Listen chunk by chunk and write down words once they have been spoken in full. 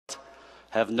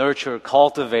have nurtured,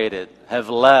 cultivated, have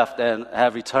left, and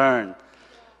have returned.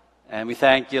 And we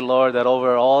thank you, Lord, that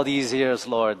over all these years,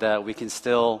 Lord, that we can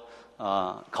still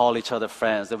call each other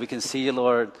friends, that we can see,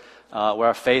 Lord, where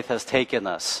our faith has taken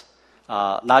us,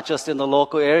 not just in the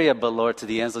local area, but, Lord, to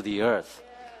the ends of the earth.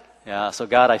 Yeah, so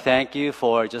God, I thank you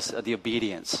for just the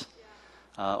obedience.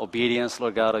 Obedience,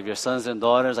 Lord God, of your sons and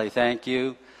daughters. I thank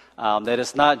you that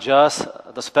it's not just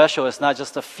the special, it's not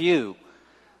just a few.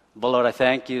 But Lord, I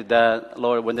thank you that,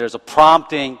 Lord, when there's a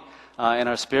prompting in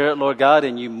our spirit, Lord God,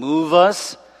 and you move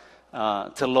us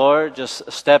to, Lord,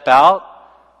 just step out,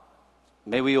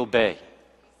 may we obey.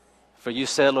 For you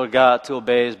said, Lord God, to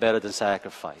obey is better than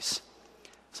sacrifice.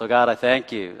 So God, I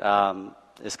thank you.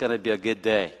 It's going to be a good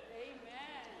day.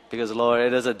 Because, Lord,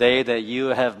 it is a day that you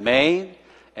have made,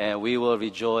 and we will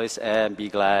rejoice and be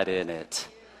glad in it.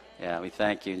 Yeah, we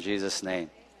thank you in Jesus' name.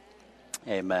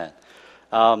 Amen.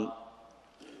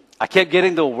 I kept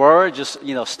getting the word, just,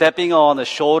 stepping on the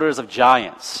shoulders of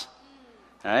giants.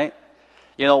 Right?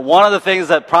 One of the things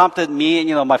that prompted me,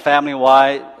 my family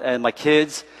and my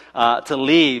kids to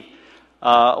leave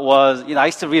was, I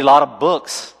used to read a lot of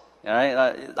books. Right?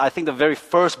 I think the very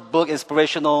first book,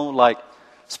 inspirational,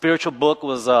 spiritual book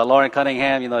was Lauren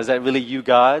Cunningham, Is That Really You,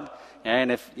 God?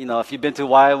 And if you've been to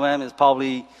YWAM, it's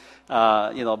probably,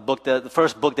 the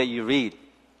first book that you read.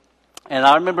 And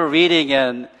I remember reading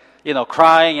and,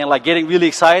 crying and getting really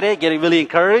excited, getting really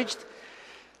encouraged.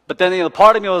 But then,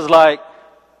 part of me was like,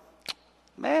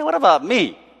 man, what about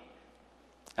me?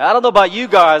 I don't know about you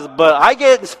guys, but I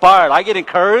get inspired, I get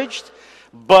encouraged.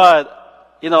 But,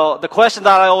 the question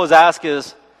that I always ask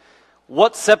is,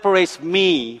 what separates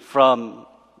me from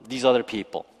these other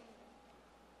people?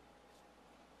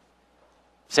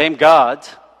 Same God,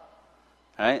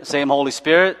 right? Same Holy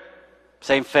Spirit,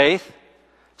 same faith.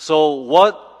 So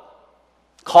what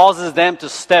causes them to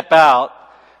step out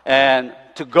and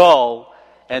to go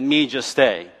and me just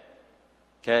stay?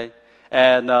 Okay?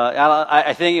 And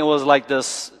I think it was like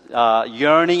this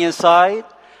yearning inside,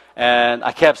 and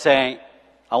I kept saying,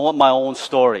 I want my own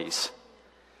stories.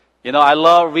 I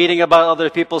love reading about other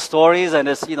people's stories, and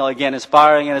it's, again,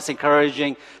 inspiring and it's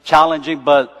encouraging, challenging,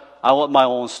 but I want my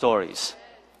own stories.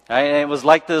 Right? And it was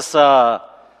like this, like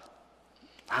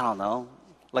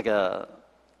a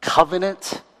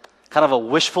covenant, kind of a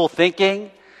wishful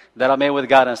thinking that I made with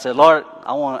God, and I said, Lord,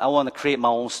 I want to create my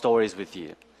own stories with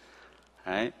you.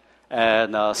 Right?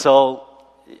 And so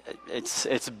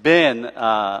it's been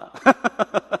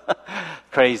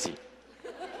crazy.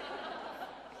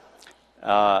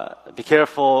 Be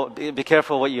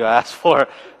careful what you ask for,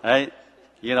 right?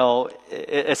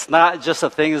 It's not just the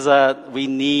things that we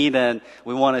need and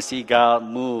we want to see God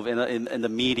move in the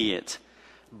immediate.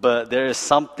 But there is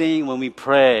something when we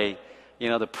pray,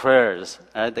 the prayers,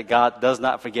 right, that God does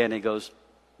not forget, and He goes,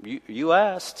 you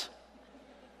asked.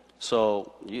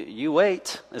 So you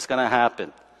wait, it's going to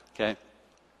happen, okay?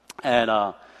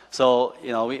 And so,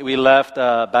 we left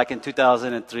back in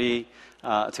 2003 to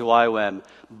YWAM.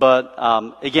 But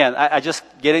again, I just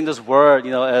getting this word,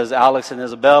 as Alex and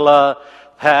Isabella,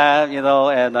 Pam,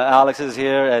 and Alex is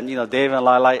here, and, David and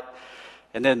Lila,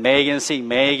 and then Megan, seeing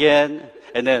Megan,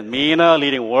 and then Mina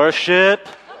leading worship.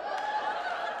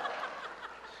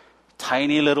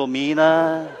 Tiny little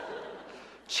Mina.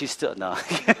 She's still, no.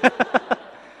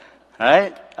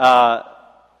 Right?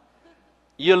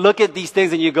 You look at these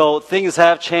things and you go, things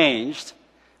have changed,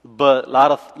 but a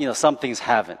lot of, some things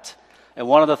haven't. And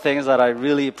one of the things that I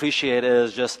really appreciate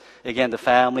is just, again, the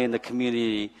family and the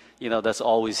community, that's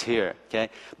always here, okay?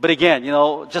 But again,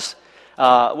 just,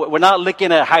 we're not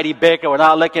looking at Heidi Baker, we're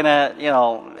not looking at,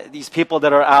 these people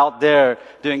that are out there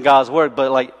doing God's work,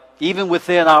 but even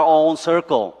within our own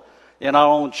circle, in our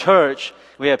own church,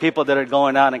 we have people that are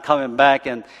going out and coming back,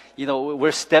 and,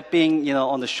 we're stepping,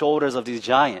 on the shoulders of these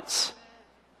giants.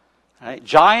 Right?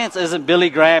 Giants isn't Billy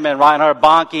Graham and Reinhard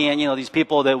Bonnke and, these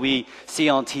people that we see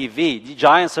on TV. The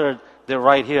giants they're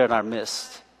right here in our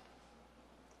midst.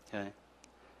 Okay?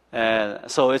 And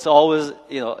so it's always,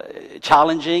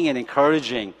 challenging and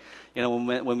encouraging,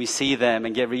 when we see them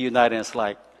and get reunited. And it's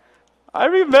like, I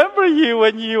remember you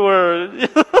when you were,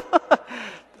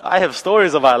 I have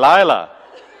stories about Lila.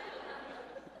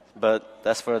 But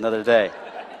that's for another day.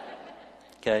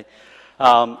 Okay.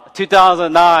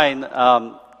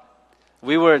 2009,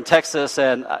 we were in Texas,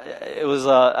 and it was,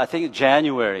 I think,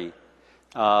 January.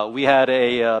 We had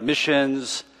a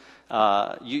missions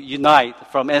unite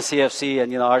from NCFC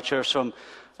and, our church from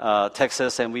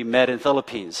Texas, and we met in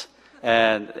Philippines.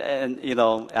 And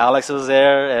Alex was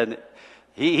there, and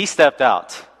he stepped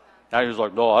out. And he was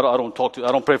like, no, I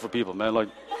don't pray for people,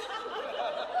 man.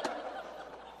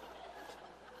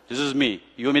 this is me.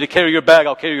 You want me to carry your bag?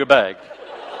 I'll carry your bag.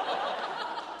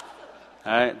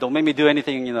 All right? Don't make me do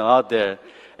anything, out there.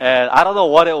 And I don't know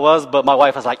what it was, but my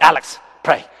wife was like, Alex,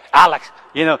 pray. Alex,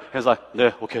 he was like,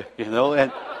 yeah, okay, and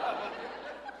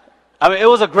I mean, it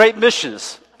was a great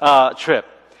missions trip.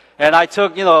 And I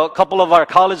took, a couple of our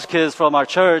college kids from our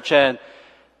church, and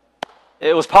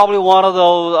it was probably one of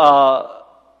those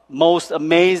most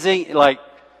amazing, like,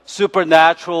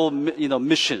 supernatural,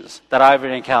 missions that I ever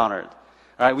encountered.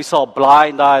 Right? We saw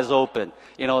blind eyes open,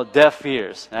 deaf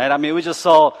ears. Right? I mean, we just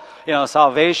saw,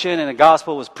 salvation, and the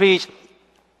gospel was preached.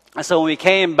 And so when we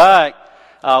came back,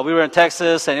 we were in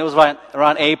Texas, and it was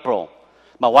around April.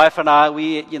 My wife and I,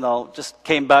 we, just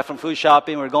came back from food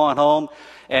shopping. We were going home,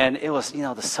 and it was,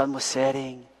 the sun was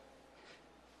setting.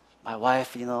 My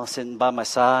wife, sitting by my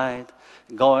side,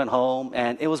 going home.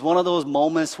 And it was one of those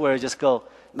moments where you just go,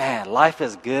 man, life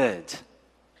is good.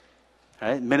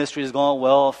 Right? Ministry is going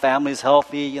well. Family's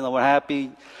healthy. We're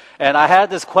happy. And I had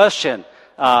this question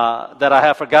that I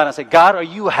have forgotten. I said, God, are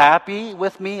you happy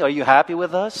with me? Are you happy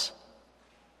with us?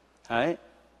 Right?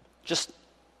 Just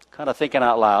kind of thinking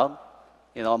out loud,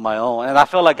 on my own. And I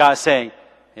felt like God saying,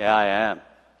 yeah, I am.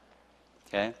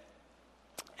 Okay?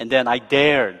 And then I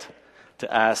dared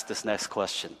to ask this next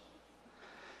question.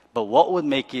 But what would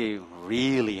make you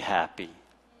really happy?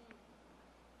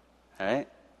 Right?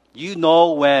 You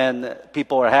know when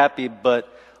people are happy, but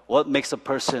what makes a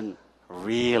person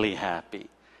really happy?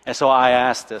 And so I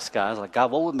asked this guy, I was like,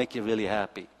 God, what would make you really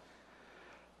happy?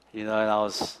 And I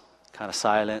was kind of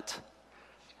silent.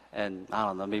 And I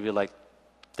don't know, maybe like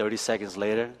 30 seconds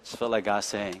later, it just felt like God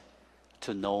saying,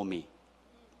 to know me.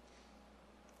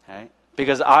 Right?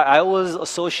 Because I was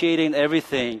associating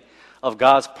everything of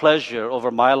God's pleasure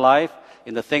over my life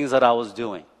in the things that I was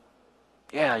doing.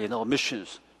 Yeah,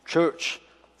 missions, church,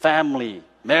 family,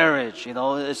 marriage,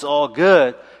 it's all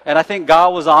good. And I think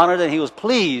God was honored and He was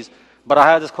pleased. But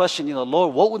I had this question,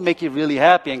 Lord, what would make you really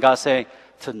happy? And God saying,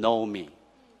 to know me.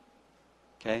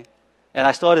 Okay? And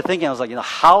I started thinking, I was like,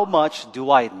 how much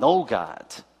do I know God?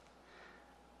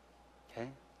 Okay?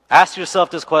 Ask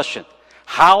yourself this question.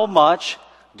 How much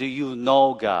do you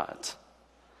know God?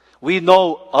 We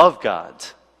know of God.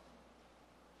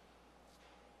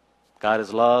 God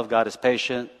is love. God is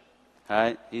patient.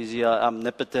 Right? He's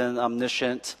omnipotent,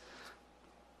 omniscient.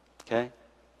 Okay?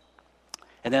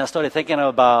 And then I started thinking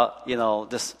about,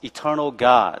 this eternal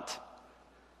God.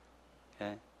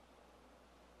 Okay?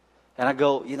 And I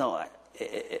go,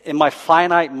 in my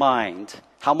finite mind,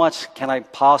 how much can I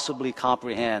possibly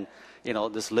comprehend,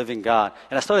 this living God?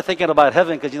 And I started thinking about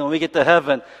heaven because, when we get to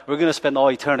heaven, we're going to spend all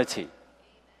eternity.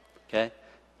 Okay?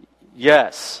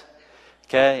 Yes.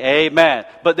 Okay? Amen.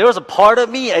 But there was a part of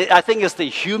me, I think it's the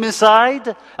human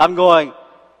side. I'm going,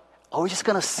 are we just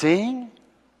going to sing?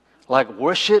 Like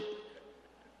worship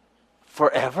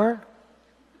forever?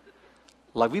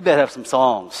 Like, we better have some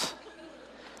songs.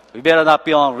 We better not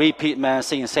be on repeat, man,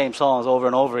 singing the same songs over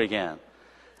and over again.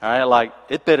 All right? Like,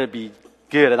 it better be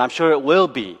good, and I'm sure it will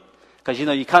be. Because,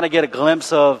 you kind of get a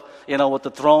glimpse of, what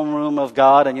the throne room of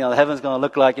God and, heaven's going to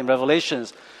look like in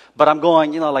Revelations. But I'm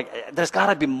going, there's got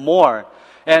to be more.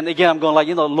 And again, I'm going like,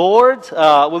 Lord,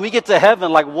 when we get to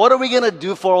heaven, like, what are we going to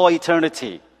do for all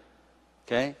eternity?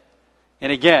 Okay?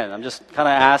 And again, I'm just kind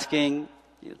of asking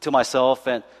to myself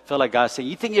and feel like God's saying,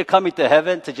 you think you're coming to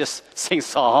heaven to just sing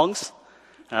songs?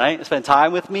 All right? Spend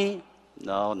time with me?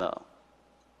 No.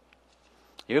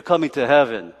 You're coming to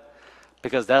heaven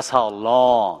because that's how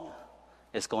long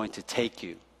it's going to take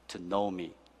you to know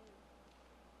me.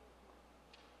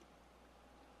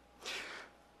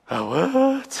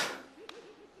 What?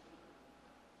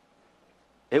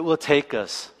 It will take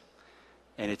us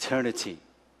an eternity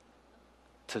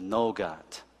to know God.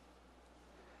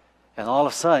 And all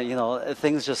of a sudden,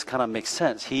 things just kind of make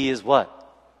sense. He is what?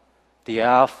 The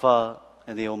Alpha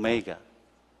and the Omega.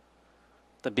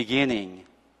 The beginning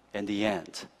and the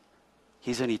end.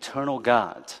 He's an eternal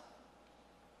God.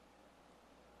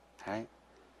 Right?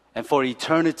 And for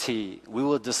eternity, we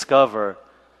will discover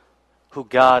who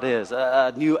God is,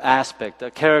 a new aspect, a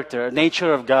character, a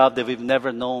nature of God that we've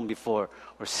never known before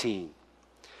or seen.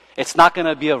 It's not going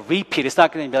to be a repeat. It's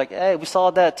not going to be like, hey, we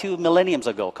saw that 2 millenniums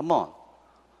ago. Come on.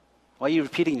 Why are you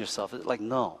repeating yourself? It's like,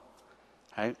 no.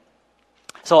 Right?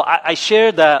 So I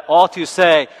shared that all to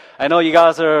say, I know you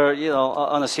guys are,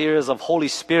 on a series of Holy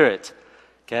Spirit.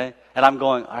 Okay? And I'm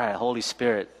going, all right, Holy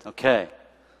Spirit. Okay.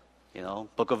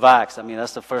 Book of Acts. I mean,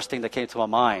 that's the first thing that came to my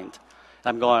mind.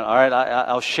 I'm going, all right,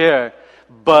 I'll share.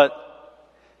 But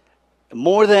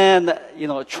more than,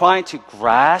 trying to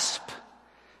grasp,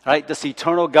 right, this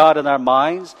eternal God in our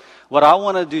minds, what I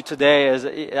want to do today is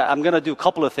I'm going to do a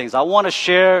couple of things. I want to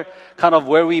share kind of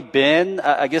where we've been,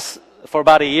 I guess, for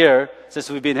about a year since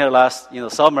we've been here last,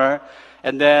 summer.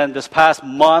 And then this past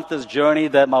month, this journey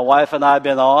that my wife and I have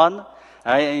been on.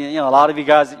 Right? And, a lot of you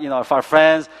guys, if our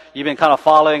friends, you've been kind of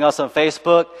following us on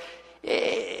Facebook.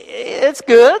 It's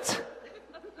good.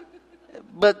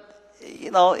 But,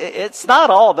 it's not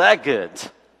all that good.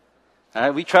 All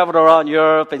right? We traveled around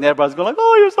Europe and everybody's going like,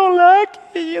 oh, you're so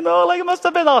lucky, like it must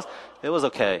have been awesome. It was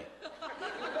okay.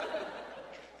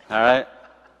 All right?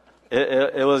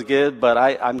 It was good, but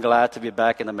I'm glad to be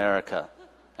back in America.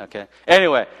 Okay?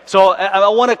 Anyway, so I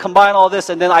want to combine all this,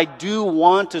 and then I do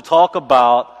want to talk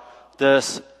about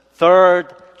this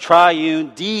third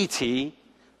triune deity,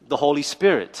 the Holy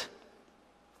Spirit.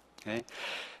 Okay?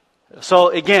 So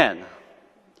again,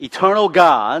 eternal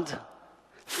God,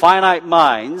 finite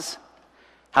minds,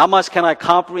 how much can I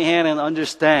comprehend and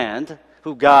understand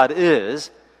who God is?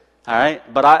 All right,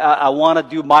 but I want to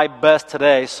do my best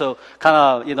today, so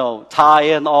kind of tie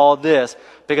in all this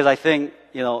because I think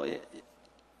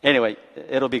anyway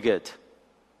it'll be good.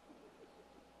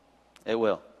 It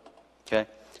will. Okay,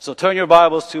 so turn your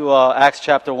Bibles to Acts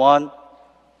chapter 1.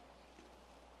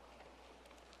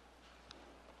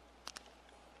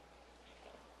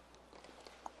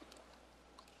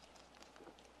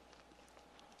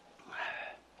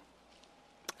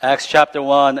 Acts chapter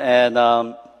 1, and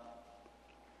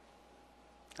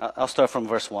I'll start from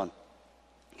verse 1.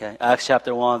 Okay, Acts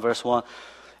chapter 1, verse 1.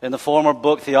 In the former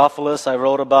book, Theophilus, I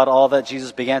wrote about all that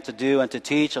Jesus began to do and to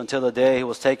teach until the day he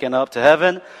was taken up to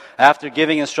heaven, after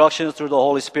giving instructions through the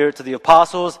Holy Spirit to the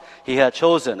apostles he had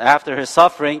chosen. After his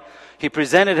suffering, he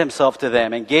presented himself to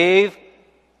them and gave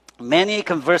many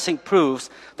convincing proofs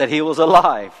that he was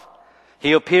alive.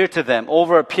 He appeared to them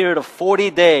over a period of 40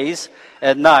 days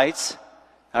and nights,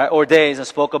 or days, and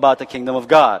spoke about the kingdom of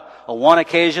God. On one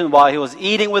occasion, while he was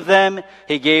eating with them,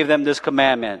 he gave them this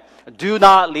commandment: do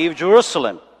not leave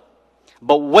Jerusalem,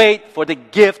 but wait for the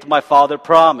gift my Father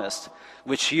promised,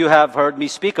 which you have heard me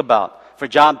speak about. For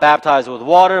John baptized with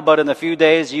water, but in a few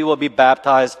days you will be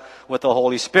baptized with the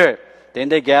Holy Spirit. Then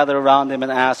they gathered around him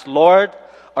and asked, Lord,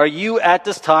 are you at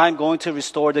this time going to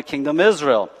restore the kingdom of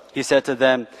Israel? He said to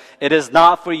them, it is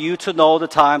not for you to know the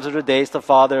times or the days the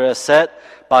Father has set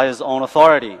by his own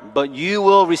authority, but you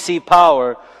will receive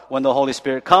power when the Holy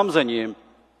Spirit comes on you,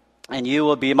 and you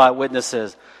will be my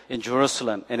witnesses in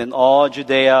Jerusalem and in all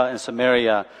Judea and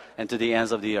Samaria and to the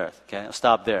ends of the earth. Okay, I'll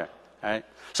stop there. All right.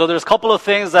 So there's a couple of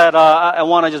things that I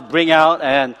want to just bring out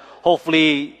and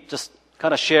hopefully just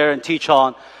kind of share and teach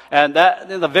on. And that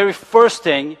the very first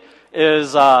thing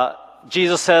is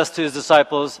Jesus says to his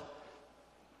disciples,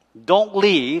 don't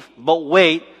leave, but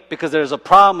wait, because there's a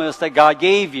promise that God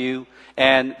gave you,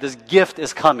 and this gift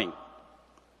is coming.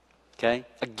 Okay?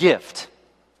 A gift.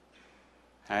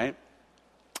 All right?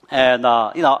 And,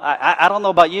 I don't know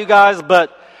about you guys, but,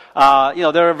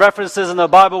 there are references in the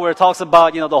Bible where it talks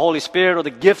about, the Holy Spirit or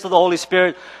the gift of the Holy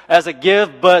Spirit as a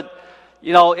gift, but,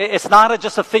 it's not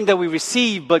just a thing that we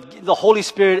receive, but the Holy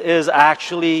Spirit is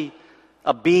actually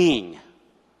a being.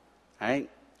 Right?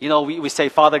 We say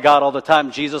Father God all the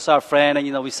time, Jesus our friend,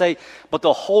 and we say, but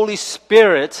the Holy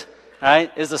Spirit,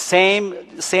 right, is the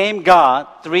same God,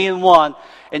 3 in 1,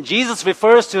 and Jesus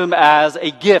refers to him as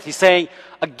a gift. He's saying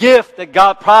a gift that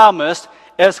God promised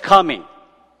is coming.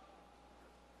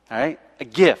 All right, a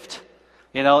gift.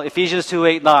 Ephesians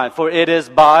 2:8-9, for it is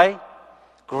by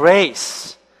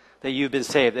grace that you've been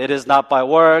saved. It is not by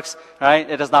works, right?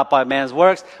 It is not by man's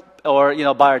works or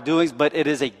by our doings, but it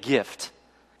is a gift.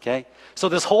 Okay. So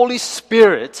this Holy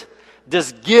Spirit,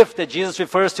 this gift that Jesus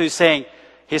refers to, is saying,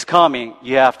 He's coming,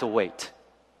 you have to wait.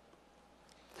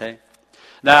 Okay?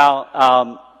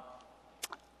 Now,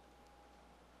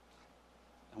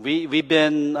 we've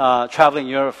been traveling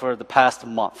Europe for the past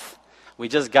month. We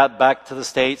just got back to the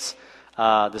States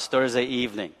this Thursday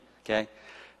evening. Okay?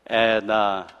 And,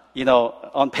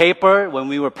 on paper, when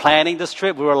we were planning this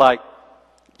trip, we were like,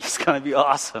 it's going to be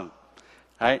awesome.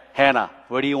 Right? Hannah,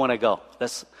 where do you want to go?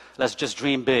 Let's just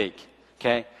dream big,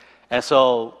 okay? And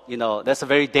so, that's a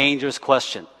very dangerous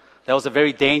question. That was a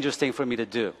very dangerous thing for me to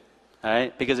do, all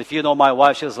right? Because if you know my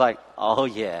wife, she was like, oh,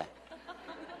 yeah.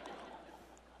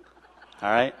 All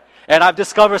right? And I've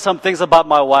discovered some things about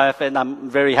my wife, and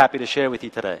I'm very happy to share with you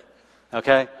today,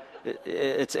 okay?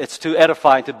 It's too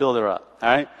edifying to build her up, all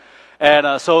right?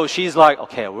 And so she's like,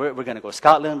 okay, we're going to go to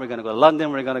Scotland, we're going to go to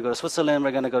London, we're going to go to Switzerland,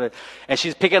 we're going to go to... And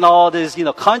she's picking all these,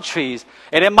 countries.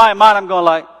 And in my mind, I'm going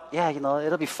like, yeah,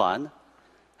 it'll be fun.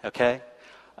 Okay?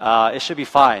 It should be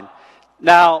fine.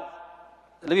 Now,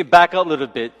 let me back up a little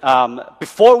bit.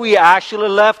 Before we actually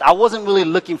left, I wasn't really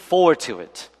looking forward to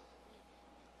it.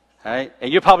 All right?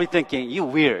 And you're probably thinking, you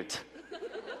weird.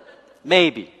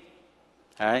 Maybe.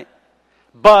 All right?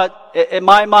 But in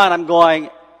my mind, I'm going,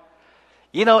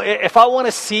 you know, if I want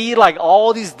to see like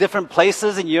all these different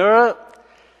places in Europe,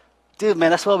 dude,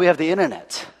 man, that's why we have the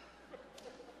internet.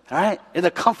 All right? In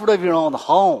the comfort of your own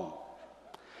home.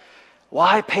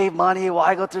 Why pay money?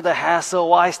 Why go through the hassle?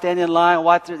 Why stand in line?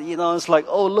 Why, you know, it's like,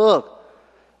 oh, look,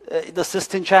 the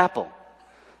Sistine Chapel,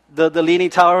 the Leaning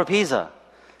Tower of Pisa,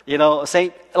 you know,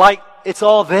 like, it's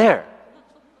all there.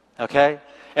 Okay?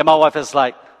 And my wife is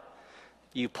like,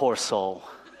 you poor soul.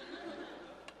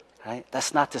 Right?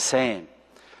 That's not the same.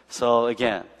 So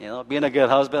again, you know, being a good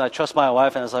husband, I trust my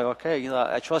wife, and it's like, okay, you know,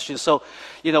 I trust you. So,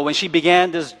 you know, when she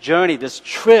began this journey, this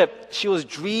trip, she was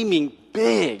dreaming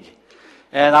big.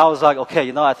 And I was like, okay,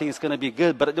 you know, I think it's going to be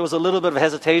good. But there was a little bit of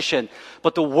hesitation.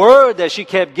 But the word that she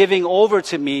kept giving over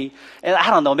to me, and I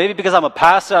don't know, maybe because I'm a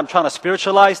pastor, I'm trying to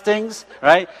spiritualize things,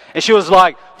 right? And she was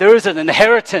like, there is an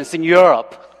inheritance in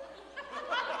Europe.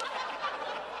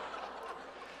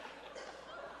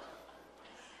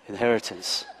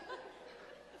 Inheritance.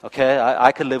 Okay,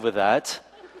 I could live with that,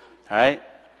 all right?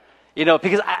 You know,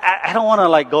 because I don't want to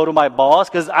like go to my boss,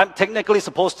 because I'm technically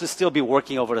supposed to still be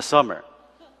working over the summer,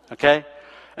 okay?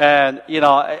 And, you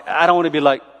know, I don't want to be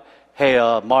like, hey,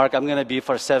 Mark, I'm going to be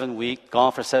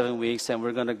gone for 7 weeks, and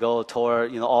we're going to go tour,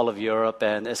 you know, all of Europe,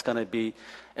 and it's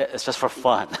just for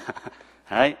fun,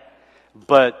 all right?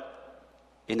 But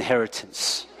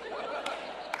inheritance.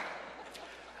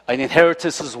 An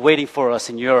inheritance is waiting for us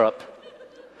in Europe.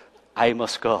 I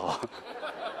must go,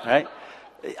 right?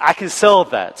 I can sell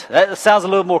that. That sounds a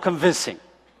little more convincing,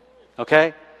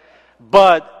 okay?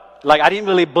 But, like, I didn't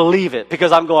really believe it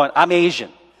because I'm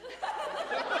Asian.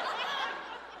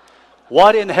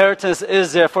 What inheritance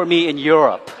is there for me in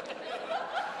Europe?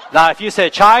 Now, if you say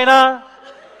China,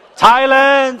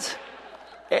 Thailand,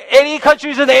 any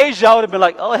countries in Asia, I would have been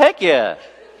like, oh, heck yeah.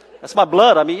 That's my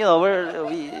blood. I mean, you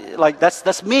know,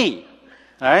 that's me,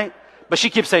 all right? But she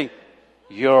keeps saying,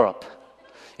 Europe,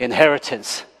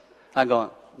 inheritance. I'm going,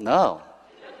 no.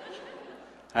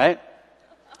 Right?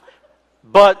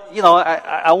 But, you know,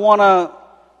 I want to,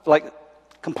 like,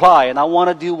 comply, and I want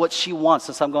to do what she wants.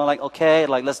 And so I'm going like, okay,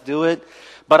 like, let's do it.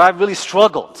 But I really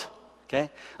struggled, okay?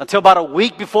 Until about a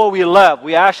week before we left,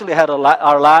 we actually had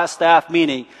our last staff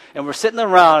meeting, and we're sitting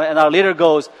around, and our leader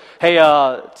goes, hey,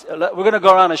 we're going to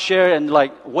go around and share, and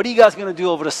like, what are you guys going to do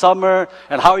over the summer,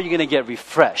 and how are you going to get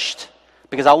refreshed?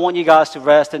 Because I want you guys to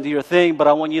rest and do your thing, but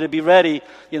I want you to be ready,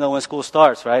 you know, when school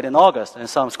starts, right, in August. And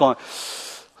so I'm just going,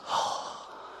 oh,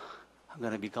 I'm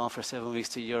going to be gone for 7 weeks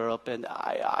to Europe, and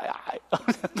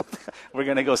we're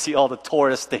going to go see all the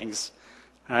tourist things,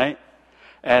 right?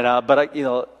 And, but, you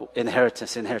know,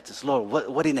 inheritance. Lord,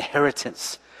 what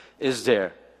inheritance is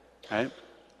there, right?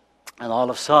 And all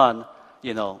of a sudden,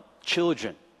 you know,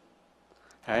 children.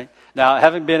 Right? Now,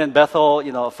 having been in Bethel,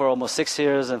 you know, for almost 6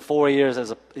 years and 4 years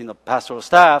as a pastoral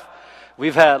staff,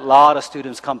 we've had a lot of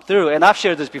students come through. And I've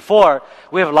shared this before.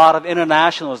 We have a lot of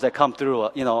internationals that come through,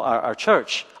 you know, our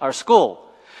church, our school.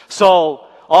 So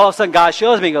all of a sudden, God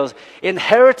shows me, He goes,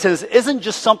 inheritance isn't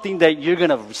just something that you're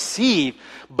going to receive,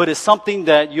 but it's something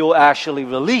that you'll actually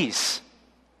release.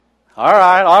 All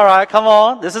right, come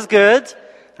on. This is good,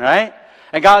 right?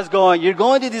 And God's going, you're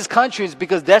going to these countries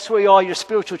because that's where all your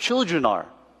spiritual children are.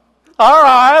 All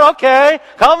right, okay,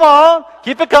 come on,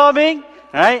 keep it coming,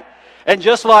 right? And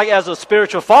just like as a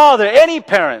spiritual father, any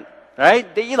parent, right?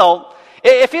 You know,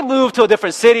 if you move to a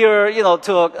different city or, you know,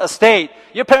 to a state,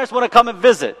 your parents want to come and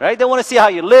visit, right? They want to see how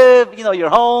you live, you know, your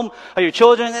home, how your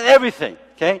children, and everything,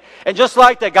 okay? And just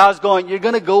like that, God's going, you're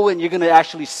going to go and you're going to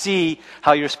actually see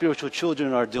how your spiritual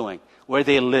children are doing, where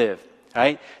they live,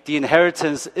 right? The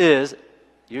inheritance is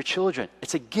your children.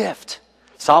 It's a gift.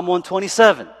 Psalm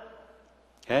 127.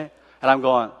 Okay? And I'm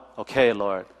going, okay,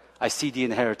 Lord, I see the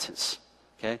inheritance.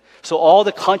 Okay? So all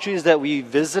the countries that we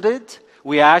visited,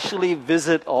 we actually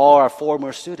visit all our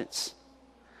former students.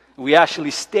 We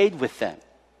actually stayed with them.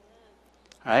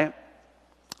 Right?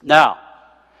 Now,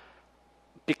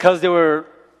 because they were,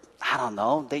 I don't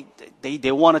know,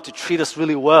 they wanted to treat us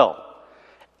really well.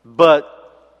 But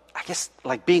I guess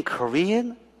like being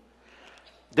Korean,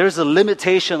 there's a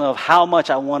limitation of how much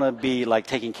I want to be like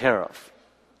taken care of,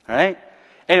 right?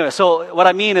 Anyway, so what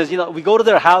I mean is, you know, we go to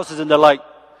their houses and they're like,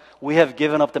 we have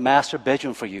given up the master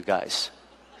bedroom for you guys.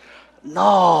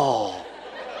 No.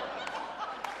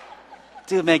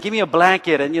 Dude, man, give me a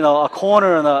blanket and, you know, a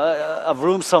corner in a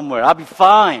room somewhere. I'll be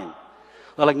fine.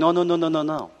 They're like,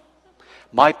 no.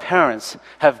 My parents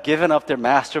have given up their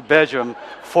master bedroom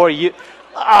for you.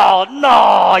 Oh,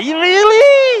 no, you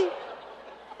really?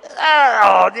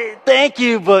 oh, thank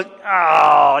you, but,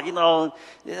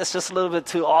 it's just a little bit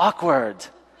too awkward.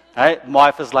 Right? My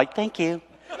wife is like, thank you.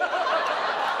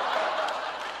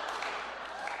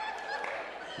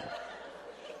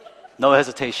 No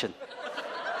hesitation.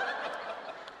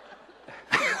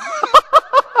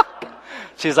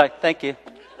 She's like, thank you.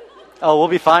 Oh, we'll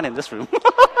be fine in this room.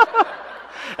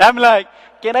 I'm like,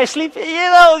 can I sleep?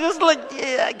 Just like,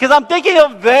 because I'm thinking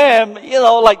of them,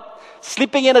 like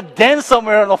sleeping in a den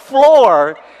somewhere on the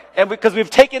floor, and because we've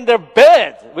taken their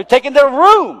bed, we've taken their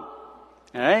room.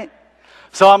 All right?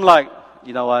 So I'm like,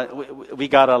 you know what? We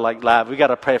gotta laugh. We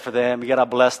gotta pray for them. We gotta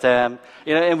bless them.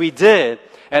 And we did.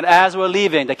 And as we're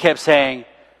leaving, they kept saying,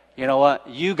 you know what?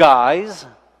 You guys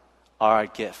are a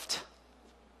gift.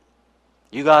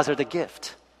 You guys are the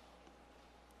gift.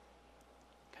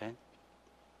 Okay?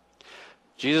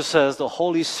 Jesus says the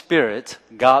Holy Spirit,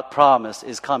 God promised,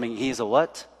 is coming. He's a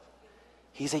what?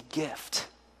 He's a gift.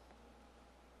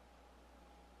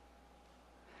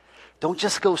 Don't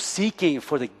just go seeking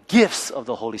for the gifts of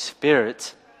the Holy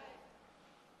Spirit.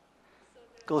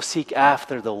 Go seek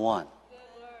after the one.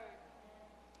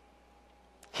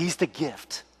 He's the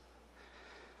gift.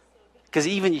 Because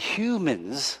even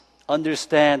humans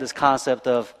understand this concept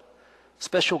of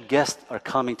special guests are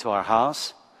coming to our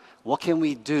house. What can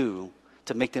we do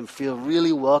to make them feel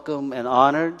really welcome and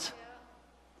honored?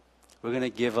 We're going to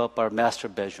give up our master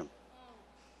bedroom.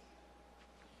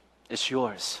 It's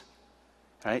yours.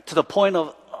 Right? To the point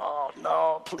of, oh,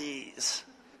 no, please.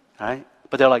 Right?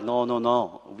 But they're like,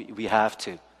 no. We have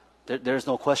to. There's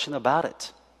no question about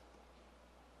it.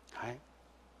 Right?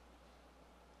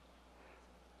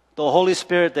 The Holy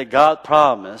Spirit that God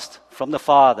promised from the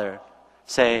Father,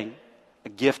 saying, a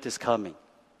gift is coming.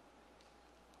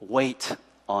 Wait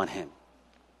on Him.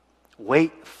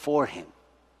 Wait for Him.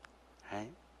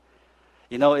 Right?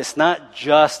 It's not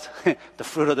just the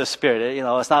fruit of the Spirit.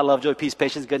 It's not love, joy, peace,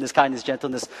 patience, goodness, kindness,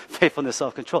 gentleness, faithfulness,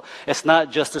 self-control. It's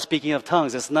not just the speaking of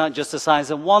tongues. It's not just the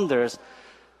signs and wonders.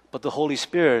 But the Holy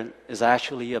Spirit is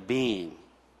actually a being.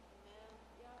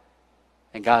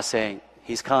 And God's saying,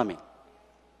 He's coming.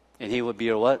 And He will be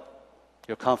your what?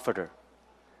 Your comforter.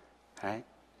 Right?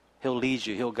 He'll lead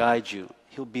you. He'll guide you.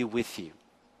 He'll be with you.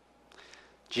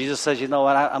 Jesus says, you know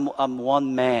what? I'm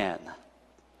one man.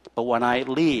 But when I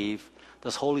leave,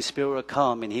 this Holy Spirit will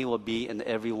come and He will be in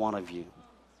every one of you.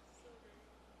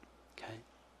 Okay?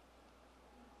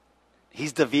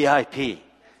 He's the VIP.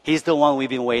 He's the one we've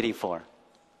been waiting for.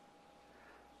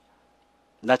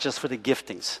 Not just for the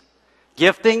giftings.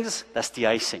 Giftings, that's the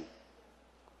icing.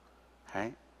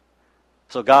 Right?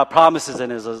 So God promises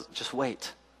and says, just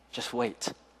wait. Just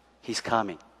wait. He's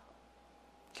coming.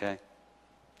 Okay?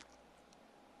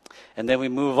 And then we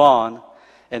move on.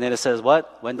 And then it says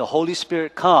what? When the Holy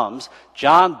Spirit comes,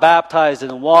 John baptized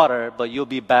in water, but you'll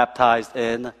be baptized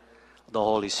in the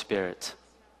Holy Spirit.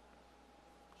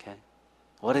 Okay?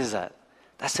 What is that?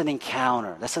 That's an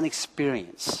encounter. That's an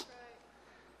experience.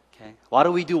 Okay? Why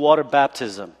do we do water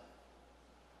baptism?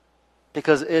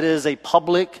 Because it is a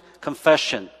public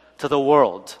confession to the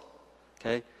world.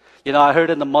 Okay? I heard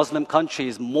in the Muslim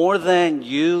countries, more than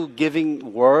you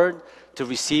giving word to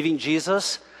receiving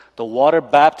Jesus, the water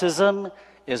baptism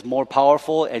is more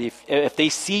powerful, and if they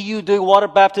see you doing water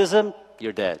baptism,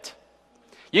 you're dead.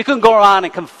 You can go around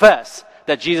and confess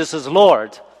that Jesus is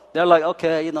Lord. They're like,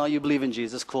 okay, you believe in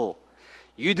Jesus, cool.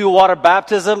 You do water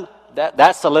baptism,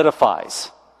 that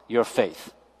solidifies your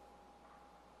faith.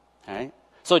 All right?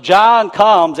 So John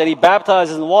comes and he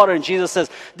baptizes in water, and Jesus says,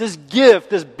 this gift,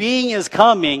 this being is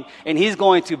coming, and He's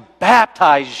going to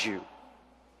baptize you.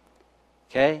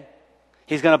 Okay?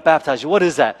 He's going to baptize you. What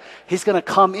is that? He's going to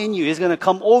come in you. He's going to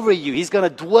come over you. He's going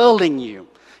to dwell in you.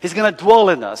 He's going to dwell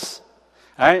in us.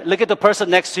 All right? Look at the person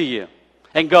next to you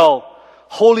and go,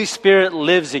 Holy Spirit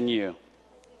lives in you.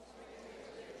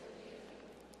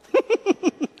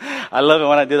 I love it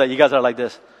when I do that. You guys are like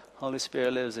this. Holy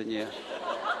Spirit lives in you.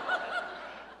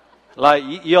 Like,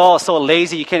 you're all so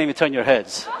lazy, you can't even turn your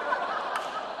heads.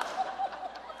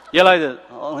 You're like this.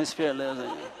 Holy Spirit lives in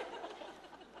you.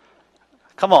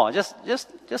 Come on, just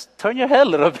turn your head a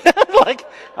little bit. Like,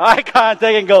 eye contact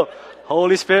and go,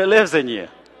 Holy Spirit lives in you.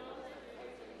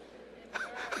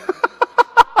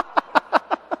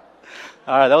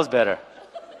 All right, that was better.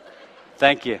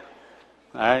 Thank you.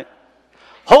 All right.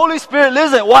 Holy Spirit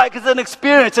lives in you. Why? Because it's an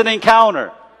experience, an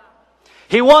encounter.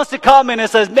 He wants to come in and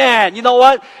says, man, you know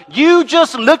what? You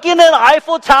just looking at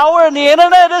Eiffel Tower and the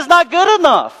internet is not good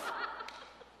enough.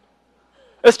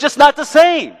 It's just not the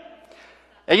same.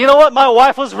 And you know what? My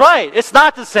wife was right. It's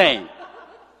not the same.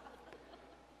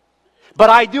 But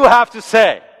I do have to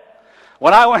say,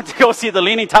 when I went to go see the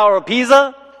Leaning Tower of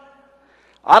Pisa,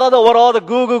 I don't know what all the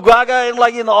goo goo gaga and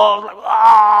like, like,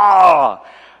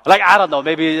 I don't know,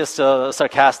 maybe it's a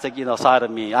sarcastic, side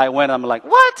of me. I went, I'm like,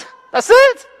 what? That's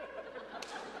it?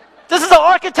 This is an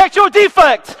architectural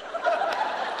defect.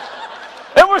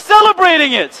 And we're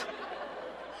celebrating it.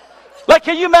 Like,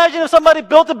 can you imagine if somebody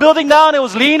built a building now and it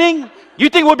was leaning? You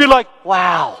think we'd be like,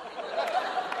 wow,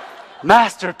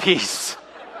 masterpiece.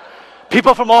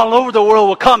 People from all over the world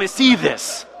will come and see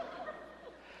this.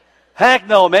 Heck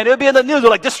no, man. It would be in the news. They're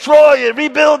like, destroy it,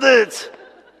 rebuild it.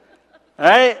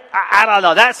 Right? I don't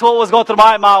know. That's what was going through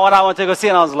my mind when I went to go see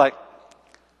it. And I was like,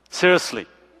 seriously.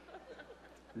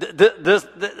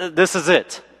 This is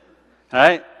it.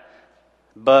 Right?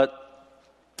 But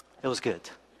it was good.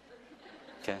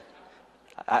 Okay.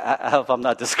 I hope I'm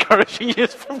not discouraging you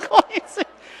from going.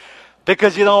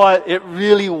 Because you know what? It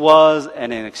really was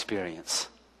an experience.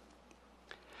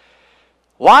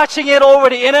 Watching it over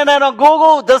the internet on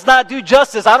Google does not do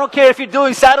justice. I don't care if you're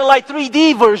doing satellite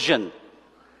 3D version.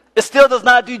 It still does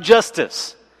not do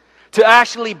justice to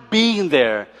actually being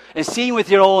there and seeing with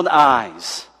your own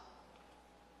eyes.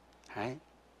 Right?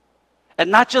 And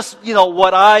not just,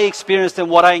 what I experienced and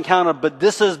what I encountered, but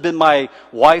this has been my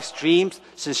wife's dreams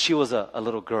since she was a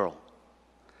little girl.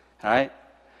 All right?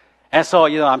 And so,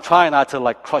 I'm trying not to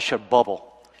like crush her bubble.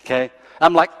 Okay?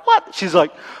 I'm like, what? She's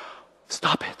like,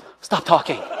 stop it. Stop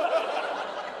talking.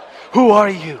 Who are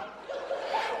you?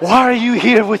 Why are you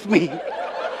here with me?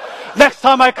 Next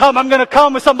time I come, I'm going to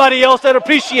come with somebody else that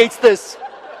appreciates this.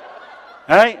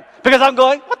 All right? Because I'm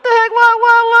going, what the heck? What?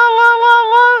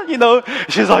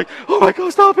 She's like, oh my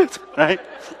God, stop it. Right?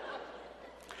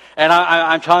 And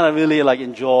I'm trying to really like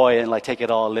enjoy and like take it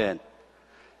all in.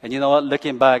 And you know what?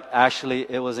 Looking back, actually,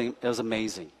 it was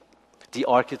amazing. The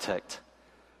architect.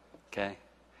 Okay?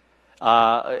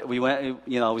 We went,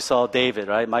 we saw David,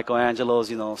 right? Michelangelo's,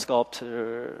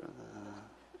 sculptor.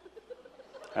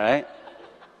 Right?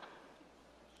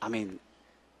 I mean,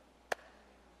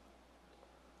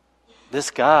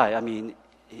 this guy, I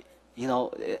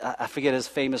forget his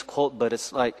famous quote, but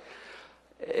it's like,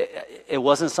 it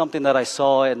wasn't something that I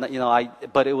saw, and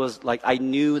but it was like I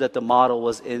knew that the model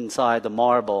was inside the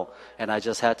marble, and I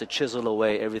just had to chisel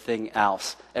away everything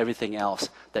else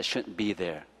that shouldn't be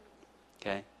there.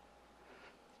 Okay?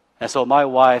 And so my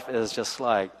wife is just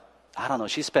like, I don't know,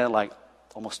 she spent like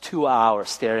almost 2 hours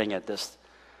staring at this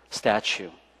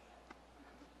statue.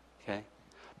 Okay?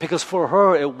 Because for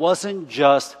her, it wasn't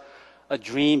just a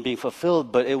dream being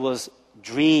fulfilled, but it was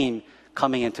dream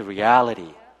coming into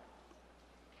reality.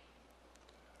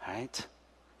 Right?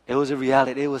 It was a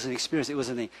reality. It was an experience. It was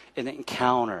an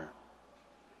encounter.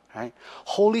 Right?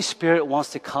 Holy Spirit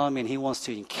wants to come and He wants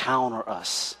to encounter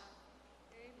us.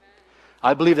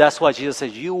 I believe that's why Jesus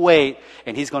says, you wait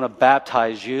and He's going to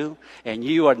baptize you and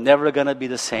you are never going to be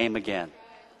the same again.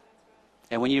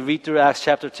 And when you read through Acts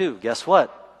chapter 2, guess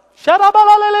what? They're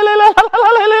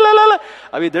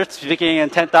speaking in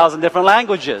 10,000 different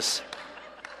languages.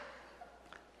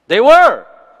 They were.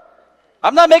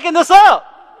 I'm not making this up.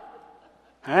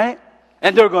 All right?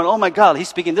 And they're going, oh my God, he's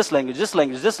speaking this language, this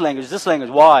language, this language, this language.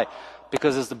 Why?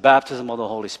 Because it's the baptism of the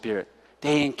Holy Spirit.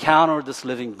 They encountered this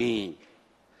living being.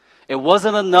 It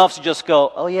wasn't enough to just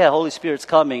go, oh yeah, Holy Spirit's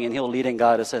coming and He'll lead and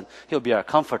guide us and He'll be our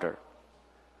comforter.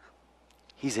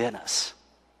 He's in us.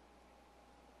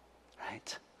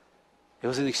 Right? It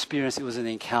was an experience, it was an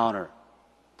encounter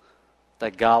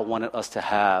that God wanted us to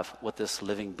have with this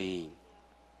living being.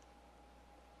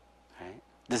 Right?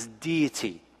 This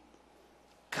deity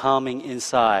coming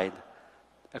inside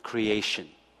a creation.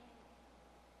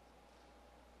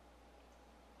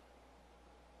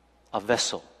 A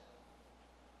vessel.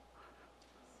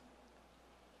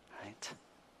 Right?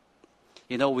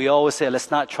 We always say, let's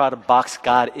not try to box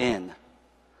God in.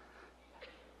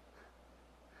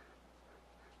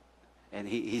 And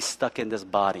he's stuck in this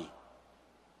body.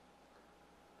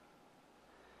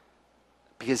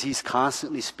 Because He's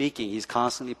constantly speaking, He's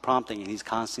constantly prompting, and He's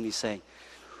constantly saying,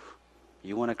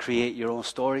 you want to create your own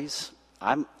stories?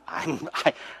 I've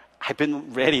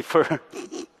been ready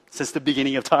since the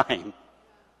beginning of time.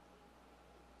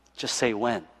 Just say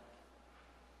when.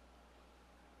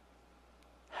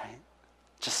 Right?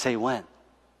 Just say when.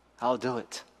 I'll do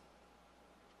it.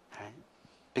 Right?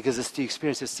 Because it's the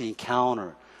experience, it's the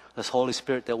encounter. This Holy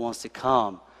Spirit that wants to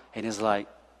come and is like,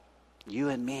 you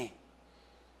and me.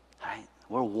 Right?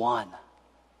 We're one.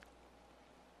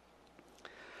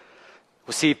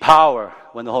 We see power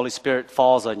when the Holy Spirit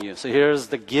falls on you. So here's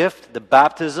the gift, the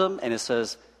baptism, and it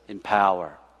says in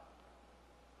power.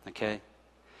 Okay?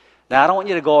 Now I don't want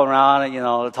you to go around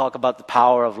and talk about the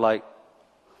power of like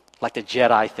the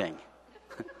Jedi thing.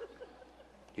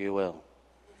 You will.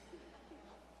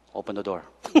 open the door.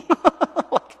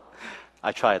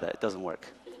 I tried that. It doesn't work.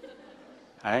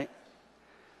 All right?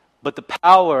 But the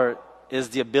power is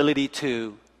the ability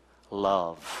to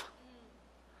love.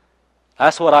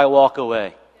 That's what I walk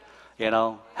away.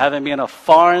 Having been in a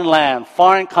foreign land,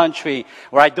 foreign country,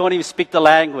 where I don't even speak the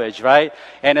language, right?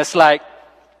 And it's like,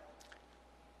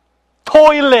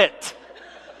 toilet.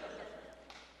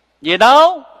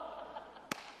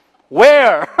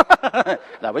 Where?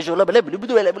 They're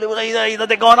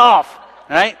going off,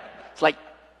 right? It's like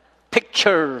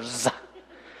pictures.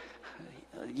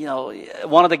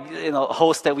 One of the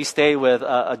hosts that we stayed with,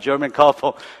 a German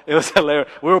couple, it was hilarious.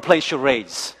 We were playing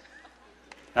charades,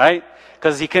 right?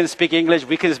 Because he couldn't speak English,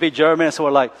 we couldn't speak German, so we're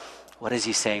like, what is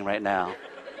he saying right now?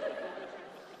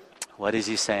 What is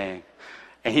he saying?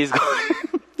 And he's going,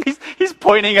 he's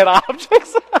pointing at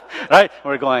objects, right?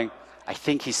 We're going, I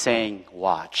think he's saying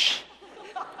watch.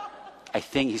 I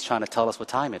think he's trying to tell us what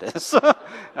time it is. All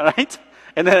right?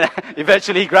 And then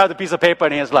eventually he grabbed a piece of paper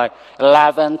and he was like,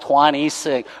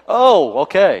 11:26. Oh,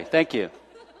 okay, thank you.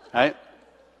 Right?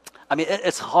 I mean,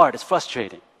 it's hard, it's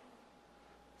frustrating.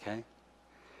 Okay?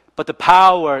 But the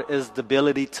power is the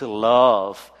ability to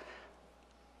love,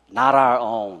 not our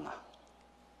own.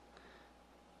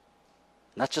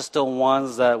 Not just the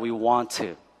ones that we want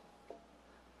to.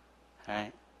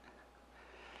 Right?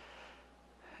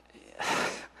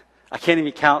 I can't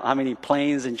even count how many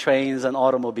planes and trains and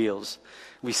automobiles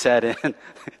we sat in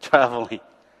traveling.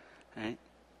 Right?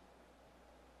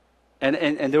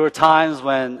 And there were times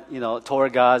when, tour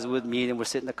guides would meet and we'd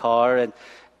sit in the car. And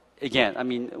again, I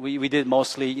mean, we did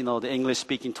mostly, the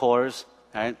English-speaking tours.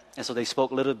 Right? And so they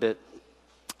spoke a little bit.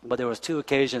 But there was 2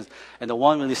 occasions, and the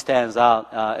one really stands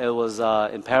out. It was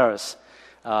in Paris.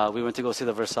 We went to go see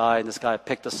the Versailles, and this guy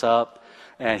picked us up.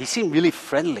 And he seemed really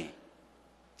friendly.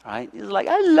 Right? He was like,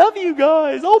 I love you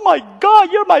guys. Oh my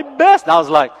God, you're my best. And I was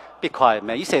like, be quiet,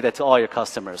 man. You say that to all your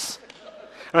customers.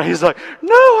 Right? He's like,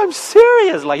 no, I'm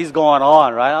serious. Like he's going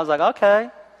on, right? I was like,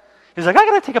 okay. He's like, I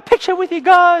got to take a picture with you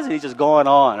guys. And he's just going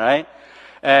on, right?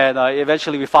 And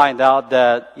eventually we find out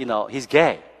that, he's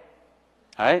gay.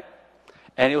 Right?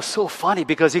 And it was so funny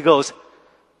because he goes,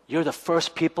 you're the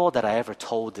first people that I ever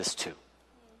told this to.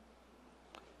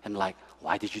 And like,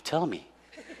 why did you tell me?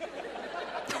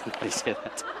 He said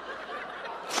that.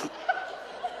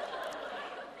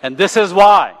 And this is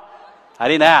why. I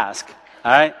didn't ask,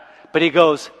 all right? But he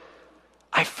goes,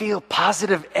 I feel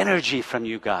positive energy from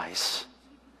you guys,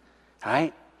 all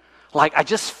right? Like, I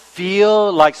just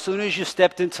feel like as soon as you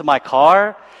stepped into my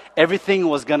car, everything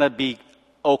was going to be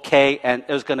okay and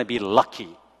it was going to be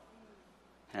lucky,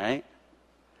 all right?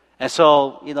 And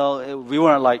so, we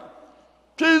weren't like,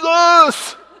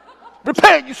 Jesus,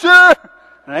 repent, you sir,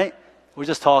 right? We're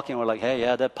just talking. We're like, hey,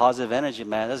 yeah, that positive energy,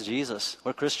 man, that's Jesus.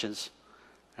 We're Christians,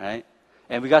 right?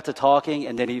 And we got to talking,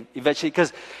 and then he eventually,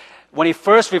 because when he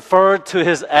first referred to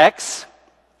his ex,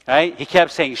 right, he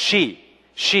kept saying she.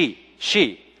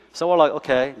 So we're like,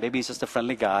 okay, maybe he's just a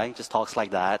friendly guy, he just talks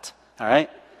like that, all right?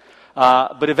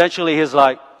 But eventually he's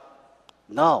like,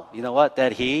 no, you know what,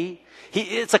 that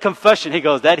it's a confession. He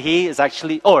goes, that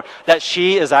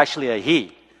she is actually a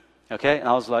he, okay? And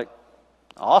I was like,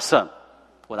 awesome.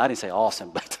 Well, I didn't say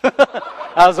awesome, but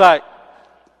I was like,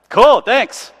 cool,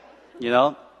 thanks,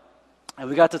 And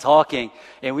we got to talking,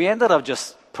 and we ended up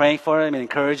just praying for him and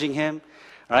encouraging him,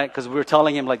 right? Because we were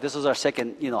telling him, like, this was our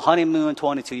second, honeymoon,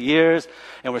 22 years,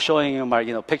 and we're showing him our,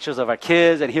 pictures of our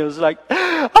kids, and he was like,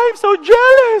 I'm so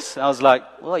jealous. And I was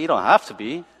like, well, you don't have to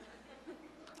be.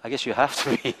 I guess you have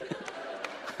to be,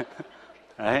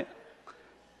 right?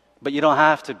 But you don't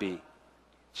have to be.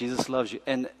 Jesus loves you,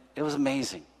 and it was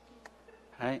amazing.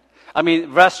 Right? I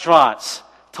mean, restaurants,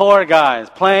 tour guides,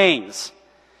 planes,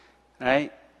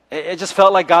 right? It just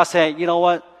felt like God saying, you know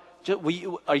what?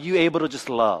 Are you able to just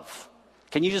love?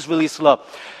 Can you just release love?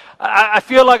 I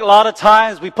feel like a lot of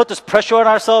times we put this pressure on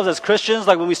ourselves as Christians,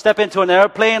 like when we step into an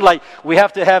airplane, like we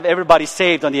have to have everybody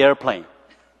saved on the airplane,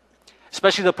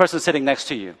 especially the person sitting next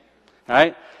to you,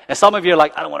 right? And some of you are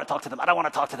like, I don't want to talk to them. I don't want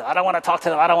to talk to them. I don't want to talk to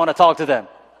them. I don't want to talk to them.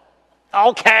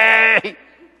 Okay.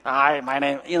 Hi, my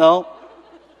name,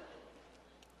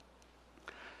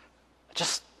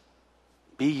 Just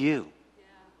be you. Yeah.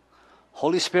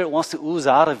 Holy Spirit wants to ooze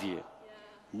out of you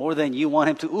more than you want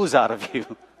him to ooze out of you.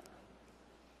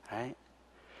 Right?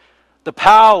 The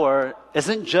power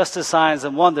isn't just the signs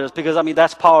and wonders because,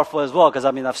 that's powerful as well because,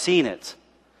 I've seen it.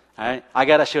 Right? I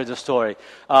got to share the story.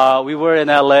 We were in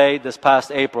LA this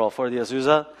past April for the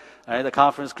Azusa, right, the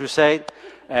conference crusade.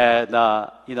 And,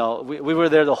 we were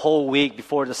there the whole week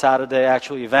before the Saturday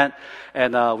actual event.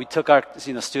 And we took our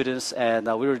students, and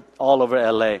we were all over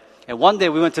LA. And one day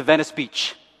we went to Venice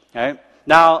Beach, right?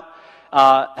 Now,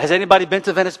 has anybody been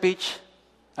to Venice Beach?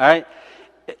 All right.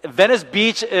 Venice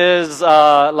Beach is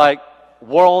like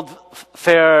World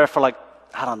Fair for like,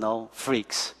 I don't know,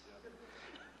 freaks.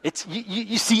 It's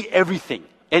you see everything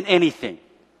and anything,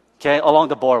 okay, along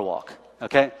the boardwalk,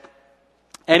 okay?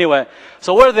 Anyway,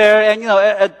 so we're there, and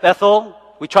at Bethel,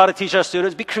 we try to teach our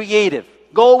students, be creative.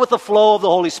 Go with the flow of the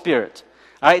Holy Spirit.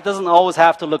 All right? It doesn't always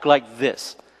have to look like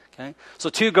this, okay? So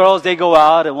two girls, they go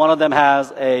out, and one of them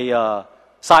has a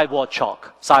sidewalk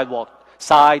chalk,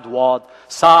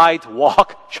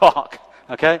 chalk,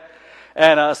 okay?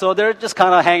 And so they're just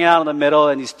kind of hanging out in the middle,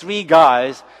 and these three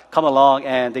guys come along,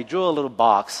 and they drew a little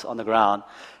box on the ground.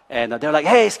 And they're like,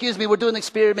 hey, excuse me, we're doing an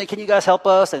experiment. Can you guys help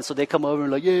us? And so they come over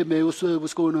and like, yeah, man, what's up?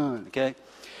 What's going on? Okay?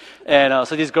 And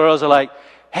so these girls are like,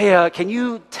 hey, can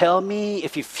you tell me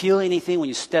if you feel anything when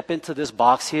you step into this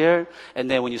box here and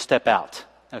then when you step out?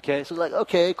 Okay? So like,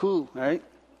 okay, cool, all right?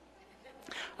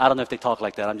 I don't know if they talk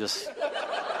like that. I'm just...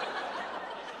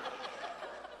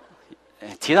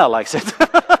 Tina likes it.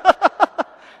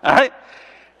 All right?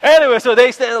 Anyway, so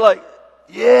they say like,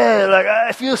 yeah, like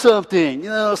I feel something.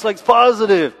 It's like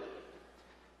positive.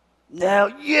 Now,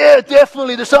 yeah,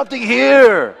 definitely, there's something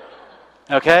here.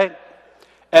 Okay?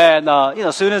 And,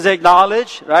 as soon as they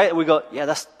acknowledge, right, we go, yeah,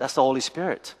 that's the Holy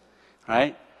Spirit.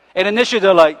 Right? And initially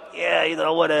they're like, yeah,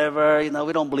 whatever,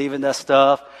 we don't believe in that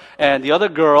stuff. And the other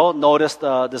girl noticed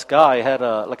this guy had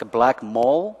like a black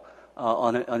mole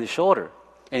on his shoulder.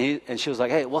 And she was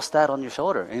like, hey, what's that on your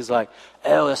shoulder? And he's like,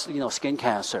 oh, it's, skin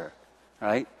cancer,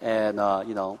 right? And,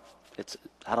 it's,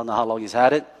 I don't know how long he's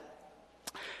had it.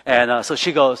 And so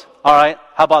she goes, all right,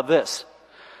 how about this?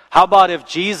 How about if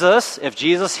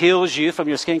Jesus heals you from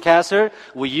your skin cancer,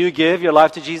 will you give your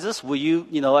life to Jesus? Will you,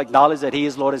 acknowledge that he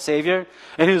is Lord and Savior?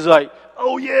 And he was like,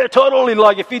 oh yeah, totally.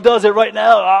 Like if he does it right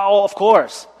now, oh, of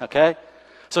course. Okay.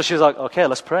 So she's like, okay,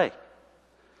 let's pray.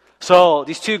 So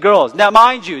these two girls, now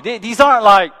mind you, these aren't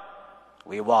like,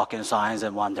 we walk in signs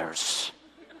and wonders.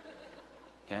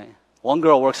 Okay. One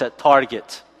girl works at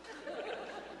Target.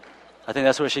 I think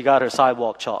that's where she got her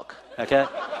sidewalk chalk. Okay.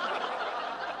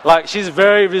 Like she's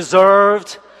very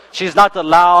reserved. She's not the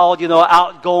loud,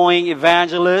 outgoing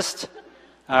evangelist.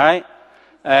 All right.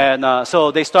 And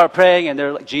so they start praying and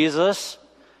they're like, Jesus,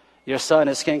 your son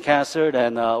has skin cancer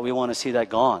and we want to see that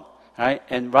gone. Right?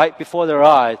 And right before their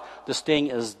eyes, this thing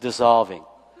is dissolving.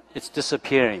 It's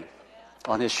disappearing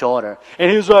on his shoulder.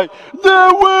 And he's like,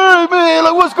 no way, man.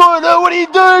 Like, what's going on? What are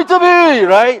you doing to me?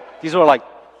 Right? These were like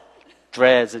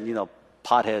dreads and,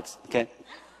 potheads. Okay?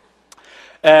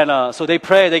 And so they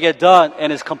pray, they get done,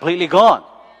 and it's completely gone.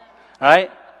 Right?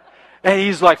 And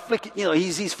he's like flicking,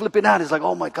 he's flipping out. He's like,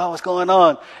 oh my God, what's going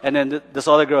on? And then this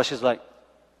other girl, she's like,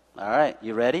 all right,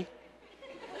 you ready?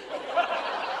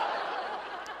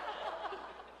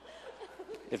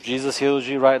 If Jesus heals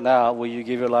you right now, will you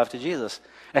give your life to Jesus?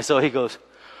 And so he goes,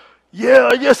 yeah,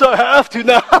 I guess I have to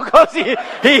now because he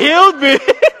healed me.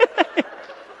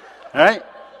 All right?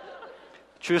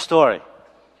 True story.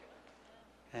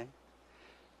 Okay.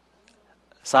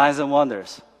 Signs and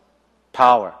wonders.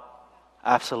 Power.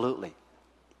 Absolutely.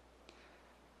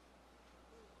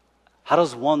 How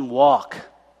does one walk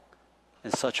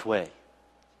in such way?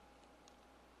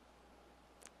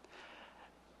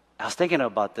 I was thinking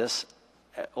about this.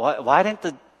 Why didn't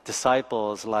the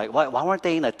disciples, why weren't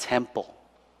they in a temple?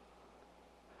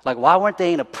 Like, why weren't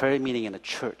they in a prayer meeting in a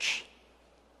church?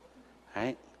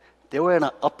 Right? They were in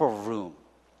an upper room.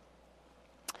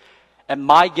 And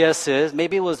my guess is,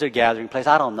 maybe it was their gathering place,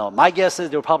 I don't know. My guess is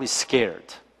they were probably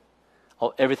scared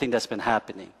of everything that's been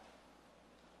happening.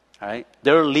 All right?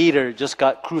 Their leader just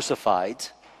got crucified.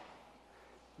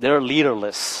 They're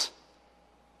leaderless.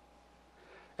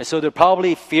 And so they're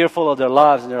probably fearful of their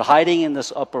lives, and they're hiding in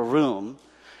this upper room.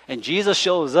 And Jesus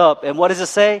shows up, and what does it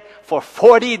say? For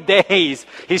 40 days,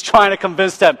 he's trying to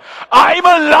convince them, I'm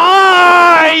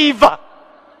alive!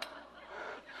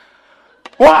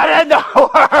 What in the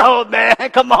world, man?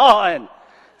 Come on. All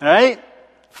right?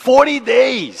 40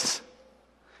 days.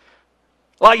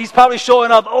 Like he's probably showing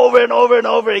up over and over and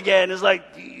over again. It's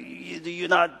like, do you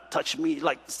not touch me,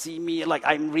 like see me, like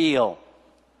I'm real?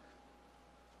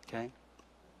 Okay?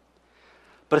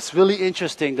 But it's really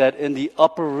interesting that in the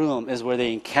upper room is where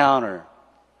they encounter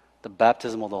the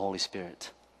baptism of the Holy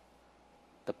Spirit,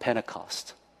 the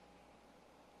Pentecost.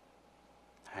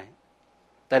 Right?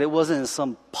 That it wasn't in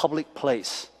some public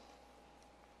place,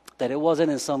 that it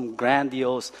wasn't in some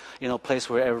grandiose, place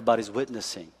where everybody's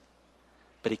witnessing,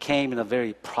 but it came in a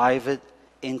very private,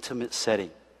 intimate setting,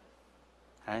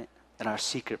 right? In our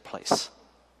secret place.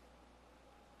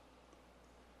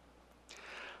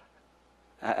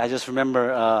 I just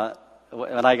remember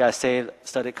when I got saved,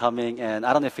 started coming, and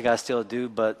I don't know if you guys still do,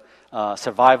 but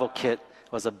Survival Kit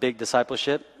was a big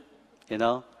discipleship, you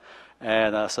know.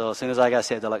 And so as soon as I got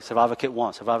saved, they're like, Survival Kit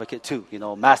 1, Survival Kit 2, you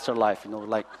know, Master Life, you know,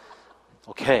 like,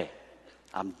 okay,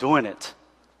 I'm doing it,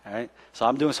 all right? So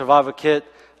I'm doing Survival Kit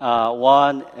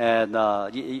 1,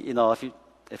 and, you know,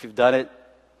 if you've done it,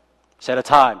 set a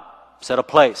time, set a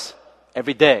place,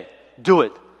 every day, do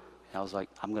it. And I was like,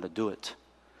 I'm going to do it.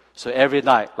 So every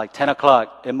night, like 10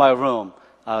 o'clock in my room,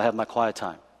 I'll have my quiet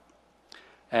time.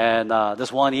 And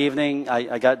this one evening,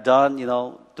 I got done, you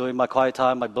know, doing my quiet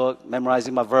time, my book,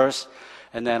 memorizing my verse,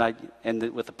 and then I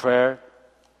ended with a prayer.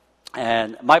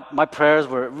 And my prayers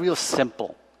were real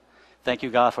simple. Thank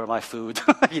you, God, for my food.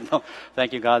 You know,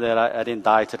 thank you, God, that I didn't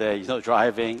die today, you know,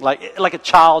 driving. Like a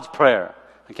child's prayer,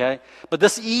 okay? But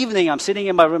this evening, I'm sitting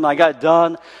in my room, I got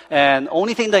done, and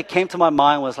only thing that came to my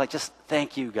mind was like, just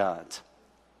thank you, God.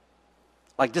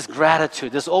 Like this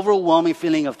gratitude, this overwhelming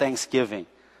feeling of thanksgiving.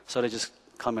 So they just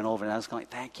coming over, and I was going,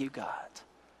 thank you, God.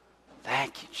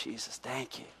 Thank you, Jesus,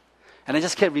 thank you. And I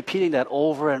just kept repeating that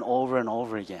over and over and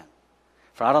over again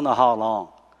for I don't know how long.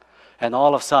 And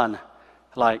all of a sudden,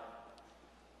 like,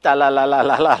 la la la la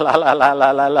la la la la la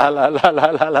la la la la la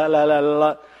la la la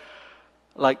la,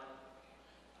 like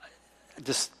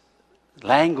this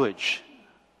language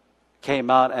came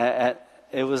out, and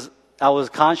it was, I was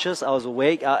conscious, I was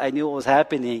awake, I knew what was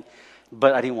happening,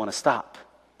 but I didn't want to stop.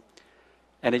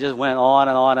 And it just went on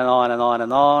and on and on and on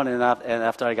and on. And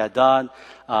after I got done,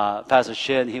 Pastor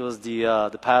Shin, he was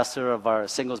the pastor of our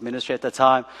singles ministry at the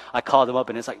time. I called him up,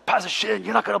 and it's like, Pastor Shin,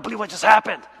 you're not going to believe what just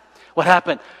happened. What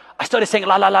happened? I started saying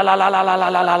la la la la la la la la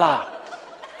la la la.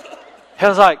 He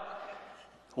was like,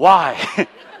 why?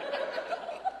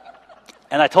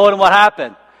 And I told him what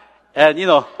happened. And, you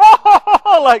know,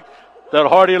 like that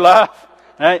hearty laugh.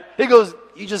 Right? He goes,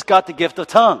 you just got the gift of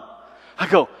tongue. I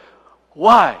go,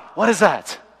 why? What is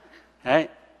that? Right?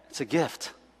 It's a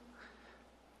gift.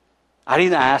 I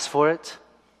didn't ask for it.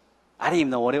 I didn't even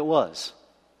know what it was.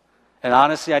 And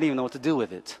honestly, I didn't even know what to do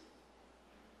with it.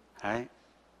 Right?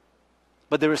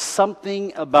 But there is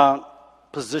something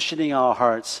about positioning our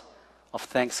hearts of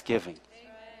thanksgiving.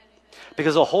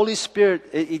 Because the Holy Spirit,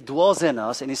 it dwells in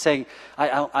us, and He's saying,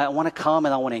 I want to come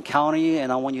and I want to encounter you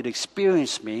and I want you to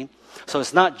experience me. So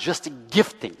it's not just the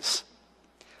giftings,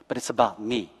 but it's about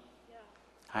me.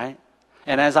 Right?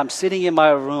 And as I'm sitting in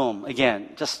my room, again,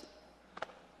 just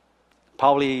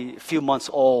probably a few months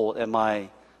old in my,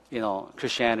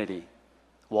 Christianity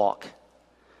walk,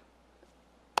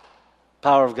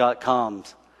 power of God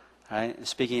comes, right?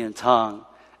 Speaking in tongue,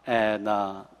 and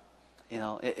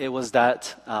it was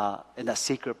that in that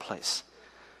secret place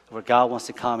where God wants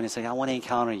to come and say, I want to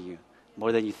encounter you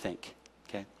more than you think.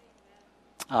 Okay.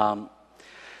 And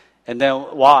then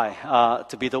why?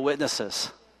 To be the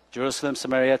witnesses. Jerusalem,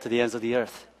 Samaria, to the ends of the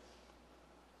earth.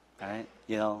 Right?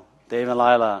 Dave and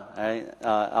Lila, right?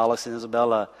 Alex and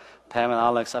Isabella, Pam and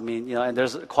Alex. I mean, and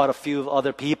there's quite a few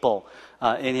other people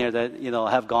in here that,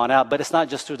 have gone out. But it's not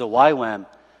just through the YWAM,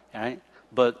 right?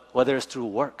 But whether it's through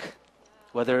work,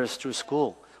 whether it's through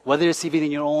school, whether it's even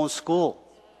in your own school.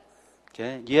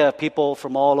 Okay? You have people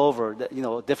from all over,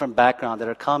 that, different background that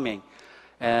are coming.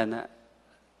 And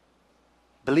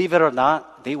believe it or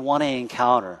not, they want to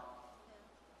encounter.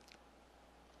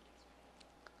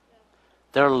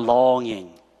 They're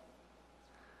longing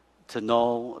to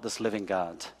know this living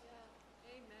God.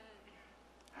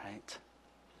 Amen. Right?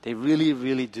 They really,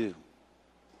 really do.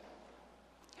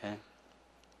 Okay?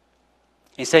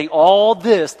 He's saying all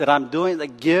this that I'm doing, the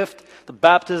gift, the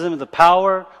baptism, the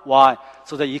power, why?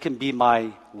 So that you can be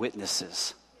my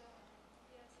witnesses.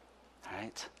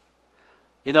 Right?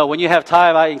 When you have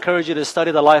time, I encourage you to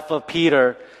study the life of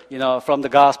Peter, from the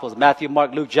Gospels, Matthew,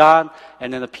 Mark, Luke, John,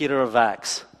 and then the Peter of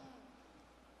Acts.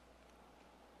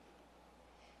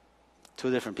 Two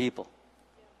different people.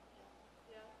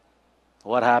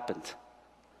 What happened?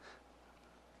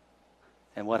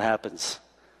 And what happens?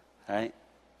 Right?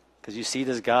 Because you see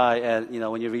this guy, and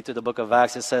when you read through the book of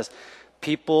Acts, it says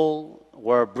people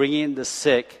were bringing the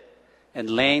sick and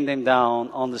laying them down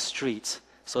on the streets.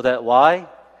 So that why?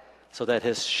 So that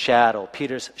his shadow,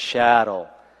 Peter's shadow,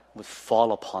 would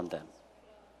fall upon them.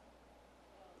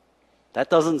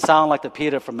 That doesn't sound like the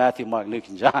Peter from Matthew, Mark, Luke,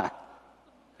 and John.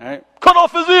 Right? Cut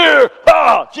off his ear!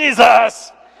 Ah,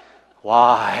 Jesus!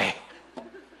 Why?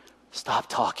 Stop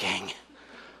talking.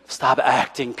 Stop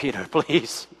acting, Peter,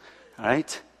 please. All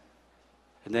right?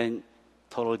 And then,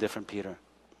 totally different Peter.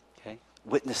 Okay?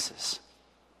 Witnesses.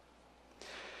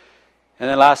 And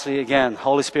then lastly, again,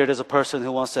 Holy Spirit is a person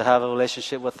who wants to have a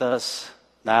relationship with us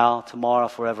now, tomorrow,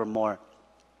 forevermore.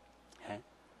 Okay?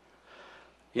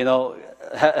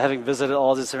 having visited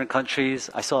all these different countries,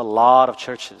 I saw a lot of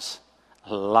churches,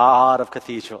 a lot of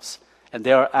cathedrals, and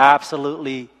they are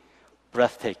absolutely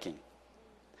breathtaking.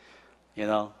 You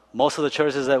know, most of the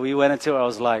churches that we went into, I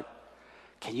was like,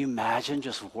 can you imagine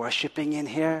just worshiping in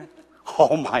here?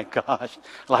 Oh my gosh.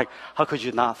 Like, how could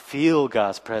you not feel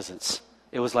God's presence?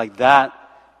 It was like that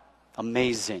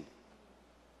amazing.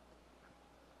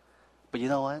 But you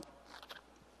know what?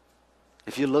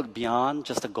 If you look beyond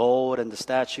just the gold and the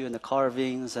statue and the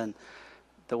carvings and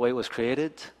the way it was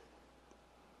created,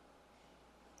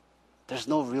 there's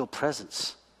no real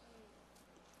presence.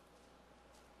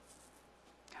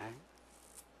 Okay?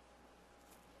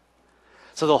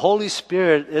 So the Holy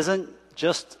Spirit isn't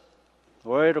just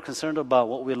worried or concerned about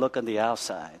what we look on the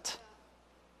outside.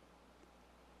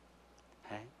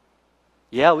 Okay?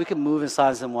 Yeah, we can move in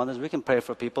signs and wonders. We can pray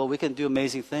for people. We can do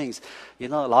amazing things. You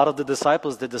know, a lot of the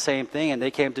disciples did the same thing, and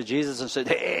they came to Jesus and said,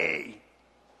 hey,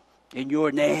 in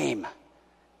your name,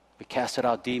 we casted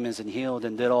out demons and healed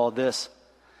and did all this.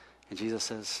 And Jesus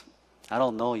says, I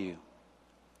don't know you.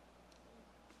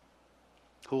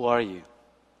 Who are you?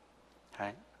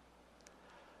 Right?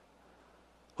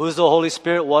 Who's the Holy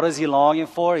Spirit? What is He longing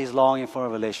for? He's longing for a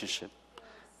relationship.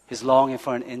 He's longing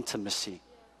for an intimacy.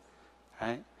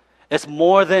 Right? It's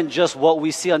more than just what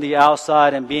we see on the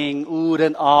outside and being oohed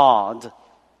and awed,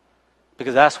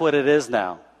 because that's what it is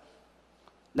now.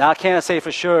 Now, I can't say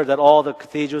for sure that all the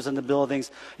cathedrals and the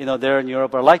buildings, you know, there in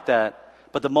Europe are like that.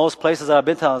 But the most places that I've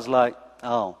been to, is like,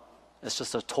 oh, it's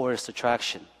just a tourist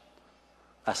attraction.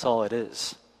 That's all it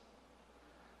is.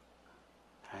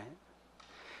 Right?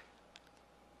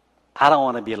 I don't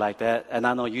want to be like that, and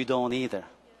I know you don't either.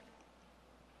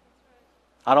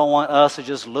 I don't want us to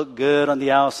just look good on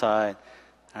the outside,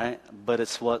 right? But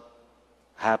it's what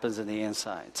happens in the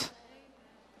inside.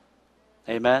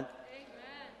 Amen?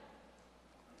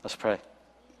 Let's pray.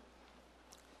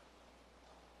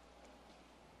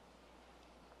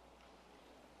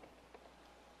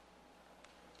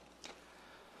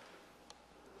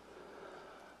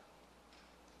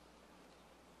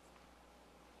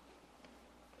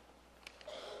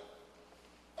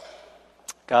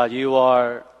 God, you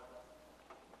are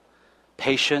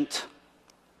patient.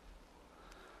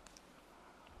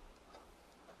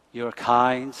 You're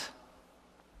kind.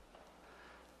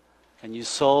 And you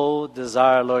so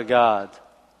desire, Lord God,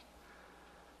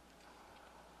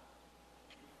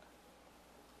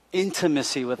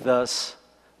 intimacy with us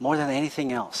more than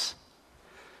anything else.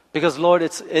 Because, Lord,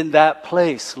 it's in that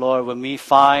place, Lord, when we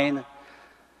find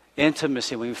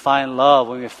intimacy, when we find love,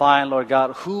 when we find, Lord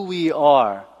God, who we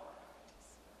are,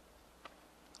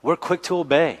 we're quick to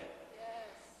obey.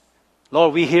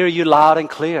 Lord, we hear you loud and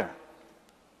clear.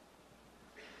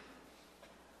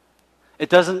 It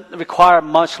doesn't require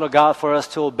much, Lord God, for us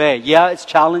to obey. Yeah, it's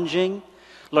challenging,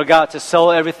 Lord God, to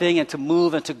sell everything and to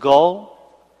move and to go.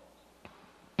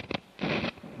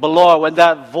 But Lord, when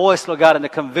that voice, Lord God, and the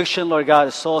conviction, Lord God,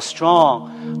 is so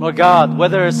strong, Lord God,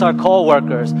 whether it's our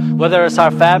co-workers, whether it's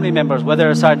our family members,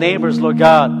 whether it's our neighbors, Lord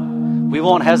God, we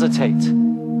won't hesitate.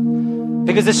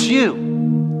 Because it's you.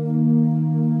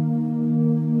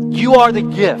 You are the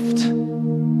gift.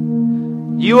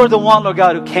 You are the one, Lord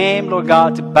God, who came, Lord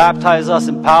God, to baptize us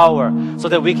in power so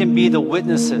that we can be the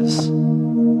witnesses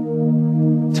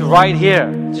to right here,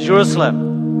 to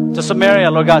Jerusalem, to Samaria,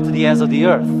 Lord God, to the ends of the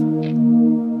earth.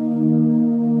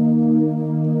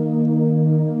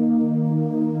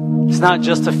 It's not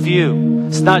just a few.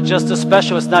 It's not just the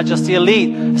special. It's not just the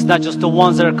elite. It's not just the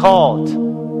ones that are called.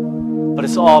 But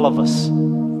it's all of us.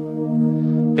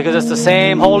 Because it's the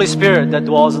same Holy Spirit that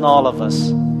dwells in all of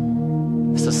us.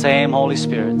 It's the same Holy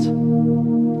Spirit.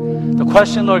 The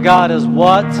question, Lord God, is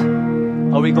what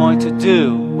are we going to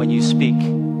do when you speak?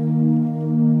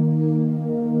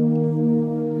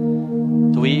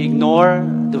 Do we ignore?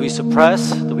 Do we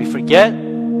suppress? Do we forget? Or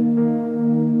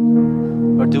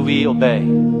do we obey?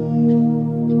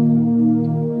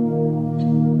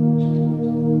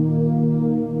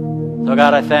 Lord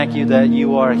God, I thank you that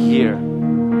you are here.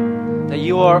 That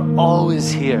you are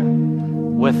always here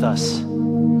with us.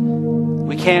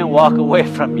 We can't walk away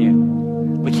from you.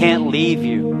 We can't leave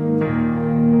you.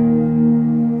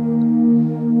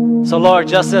 So Lord,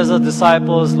 just as the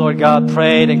disciples, Lord God,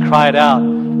 prayed and cried out,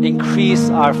 increase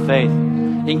our faith,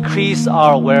 increase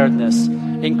our awareness,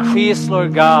 increase,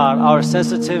 Lord God, our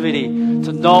sensitivity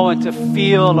to know and to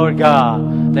feel, Lord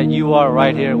God, that you are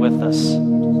right here with us.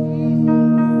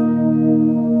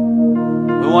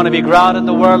 We want to be grounded in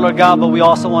the Word, Lord God, but we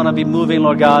also want to be moving,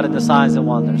 Lord God, in the signs and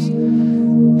wonders.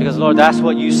 Because, Lord, that's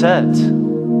what you said.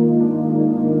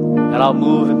 And I'll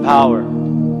move in power,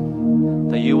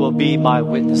 that you will be my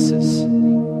witnesses.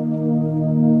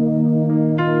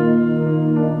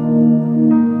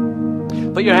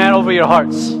 Put your hand over your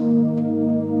hearts.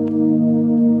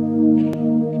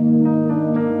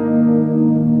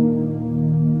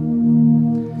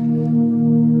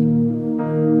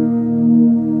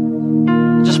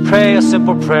 Just pray a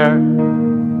simple prayer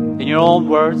in your own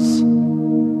words.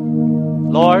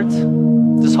 Lord,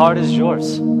 this heart is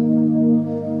yours.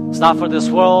 It's not for this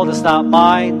world. It's not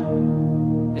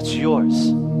mine. It's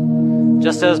yours.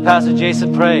 Just as Pastor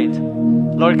Jason prayed,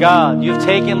 Lord God, you've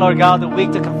taken, Lord God, the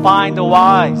weak to confine the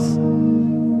wise.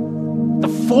 The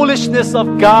foolishness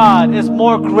of God is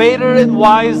more greater and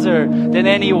wiser than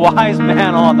any wise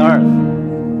man on earth.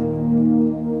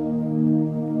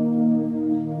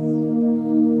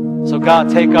 So God,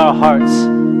 take our hearts,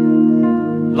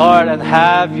 Lord, and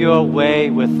have your way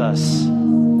with us.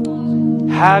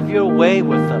 Have your way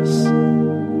with us.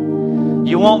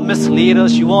 You won't mislead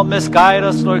us. You won't misguide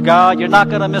us, Lord God. You're not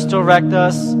going to misdirect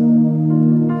us.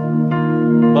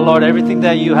 But Lord, everything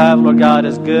that you have, Lord God,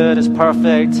 is good, is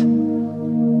perfect.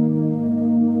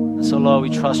 And so, Lord, we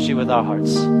trust you with our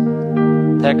hearts.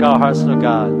 Take our hearts, Lord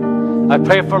God. I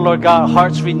pray for, Lord God,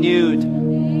 hearts renewed.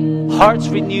 Hearts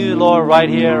renewed, Lord, right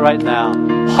here, right now.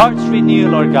 Hearts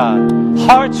renewed, Lord God.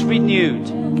 Hearts renewed.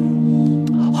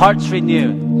 Hearts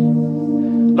renewed.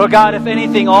 Lord God, if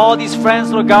anything, all these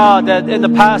friends, Lord God, that in the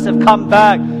past have come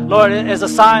back, Lord, as a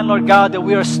sign, Lord God, that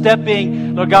we are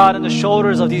stepping, Lord God, in the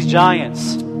shoulders of these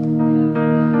giants.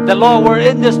 That, Lord, we're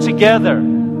in this together.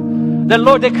 That,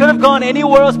 Lord, they could have gone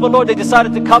anywhere else, but, Lord, they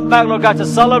decided to come back, Lord God, to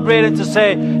celebrate and to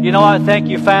say, you know what, thank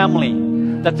you, family.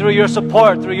 That through your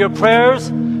support, through your prayers,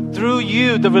 through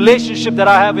you, the relationship that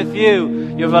I have with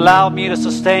you, you've allowed me to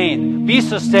sustain, be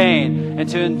sustained, and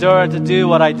to endure and to do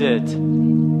what I did.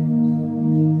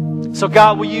 So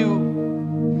God, will you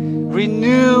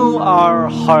renew our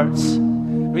hearts,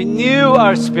 renew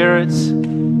our spirits,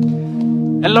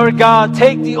 and Lord God,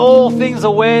 take the old things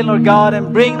away, Lord God,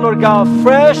 and bring, Lord God,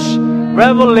 fresh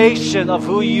revelation of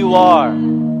who you are.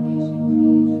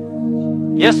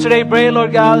 Yesterday bread,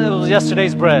 Lord God, it was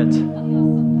yesterday's bread.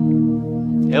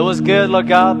 It was good, Lord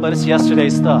God, but it's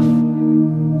yesterday's stuff. We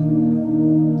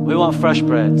want fresh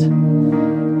bread.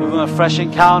 We want fresh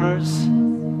encounters.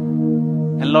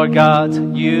 And Lord God,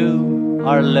 you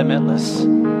are limitless.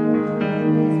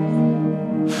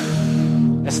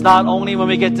 It's not only when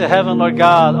we get to heaven, Lord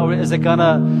God, or is it going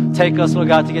to take us, Lord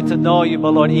God, to get to know you,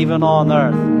 but Lord, even on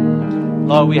earth.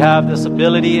 Lord, we have this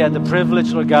ability and the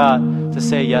privilege, Lord God, to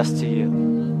say yes to you.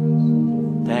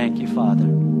 Thank you, Father.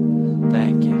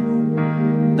 Thank you.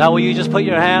 Now will you just put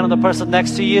your hand on the person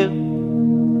next to you?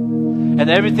 And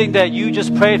everything that you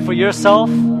just prayed for yourself,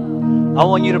 I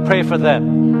want you to pray for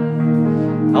them.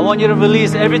 I want you to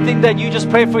release everything that you just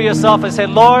prayed for yourself and say,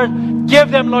 Lord,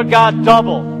 give them, Lord God,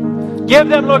 double. Give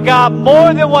them, Lord God,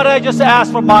 more than what I just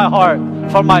asked for my heart,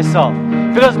 for myself.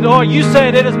 Because, Lord, you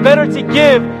said it is better to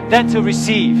give than to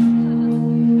receive.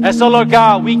 And so, Lord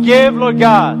God, we give, Lord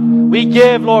God. We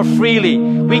give, Lord, freely.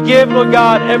 We give, Lord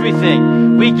God,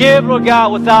 everything. We give, Lord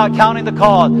God, without counting the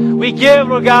cost. We give,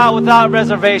 Lord God, without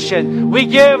reservation. We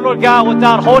give, Lord God,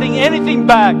 without holding anything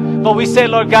back. But we say,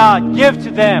 Lord God, give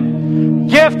to them.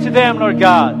 Give to them, Lord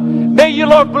God. May you,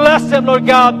 Lord, bless them, Lord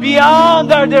God, beyond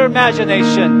their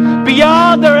imagination,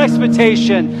 beyond their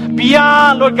expectation,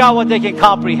 beyond, Lord God, what they can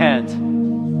comprehend.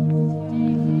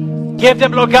 Give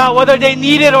them, Lord God, whether they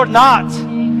need it or not.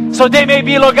 So they may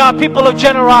be, Lord God, people of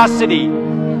generosity.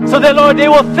 So that, Lord, they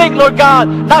will think, Lord God,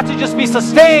 not to just be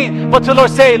sustained, but to, Lord,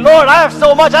 say, Lord, I have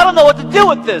so much, I don't know what to do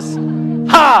with this.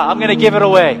 I'm going to give it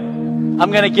away.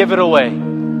 I'm going to give it away.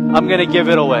 I'm going to give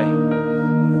it away.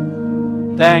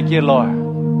 Thank you, Lord.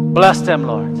 Bless them,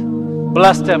 Lord.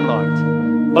 Bless them, Lord.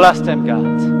 Bless them,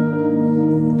 God.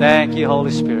 Thank you,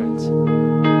 Holy Spirit.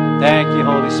 Thank you,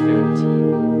 Holy Spirit.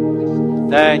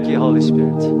 Thank you, Holy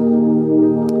Spirit.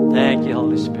 Thank you,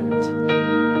 Holy Spirit.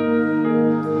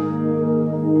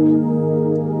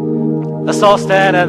 Let's all stand and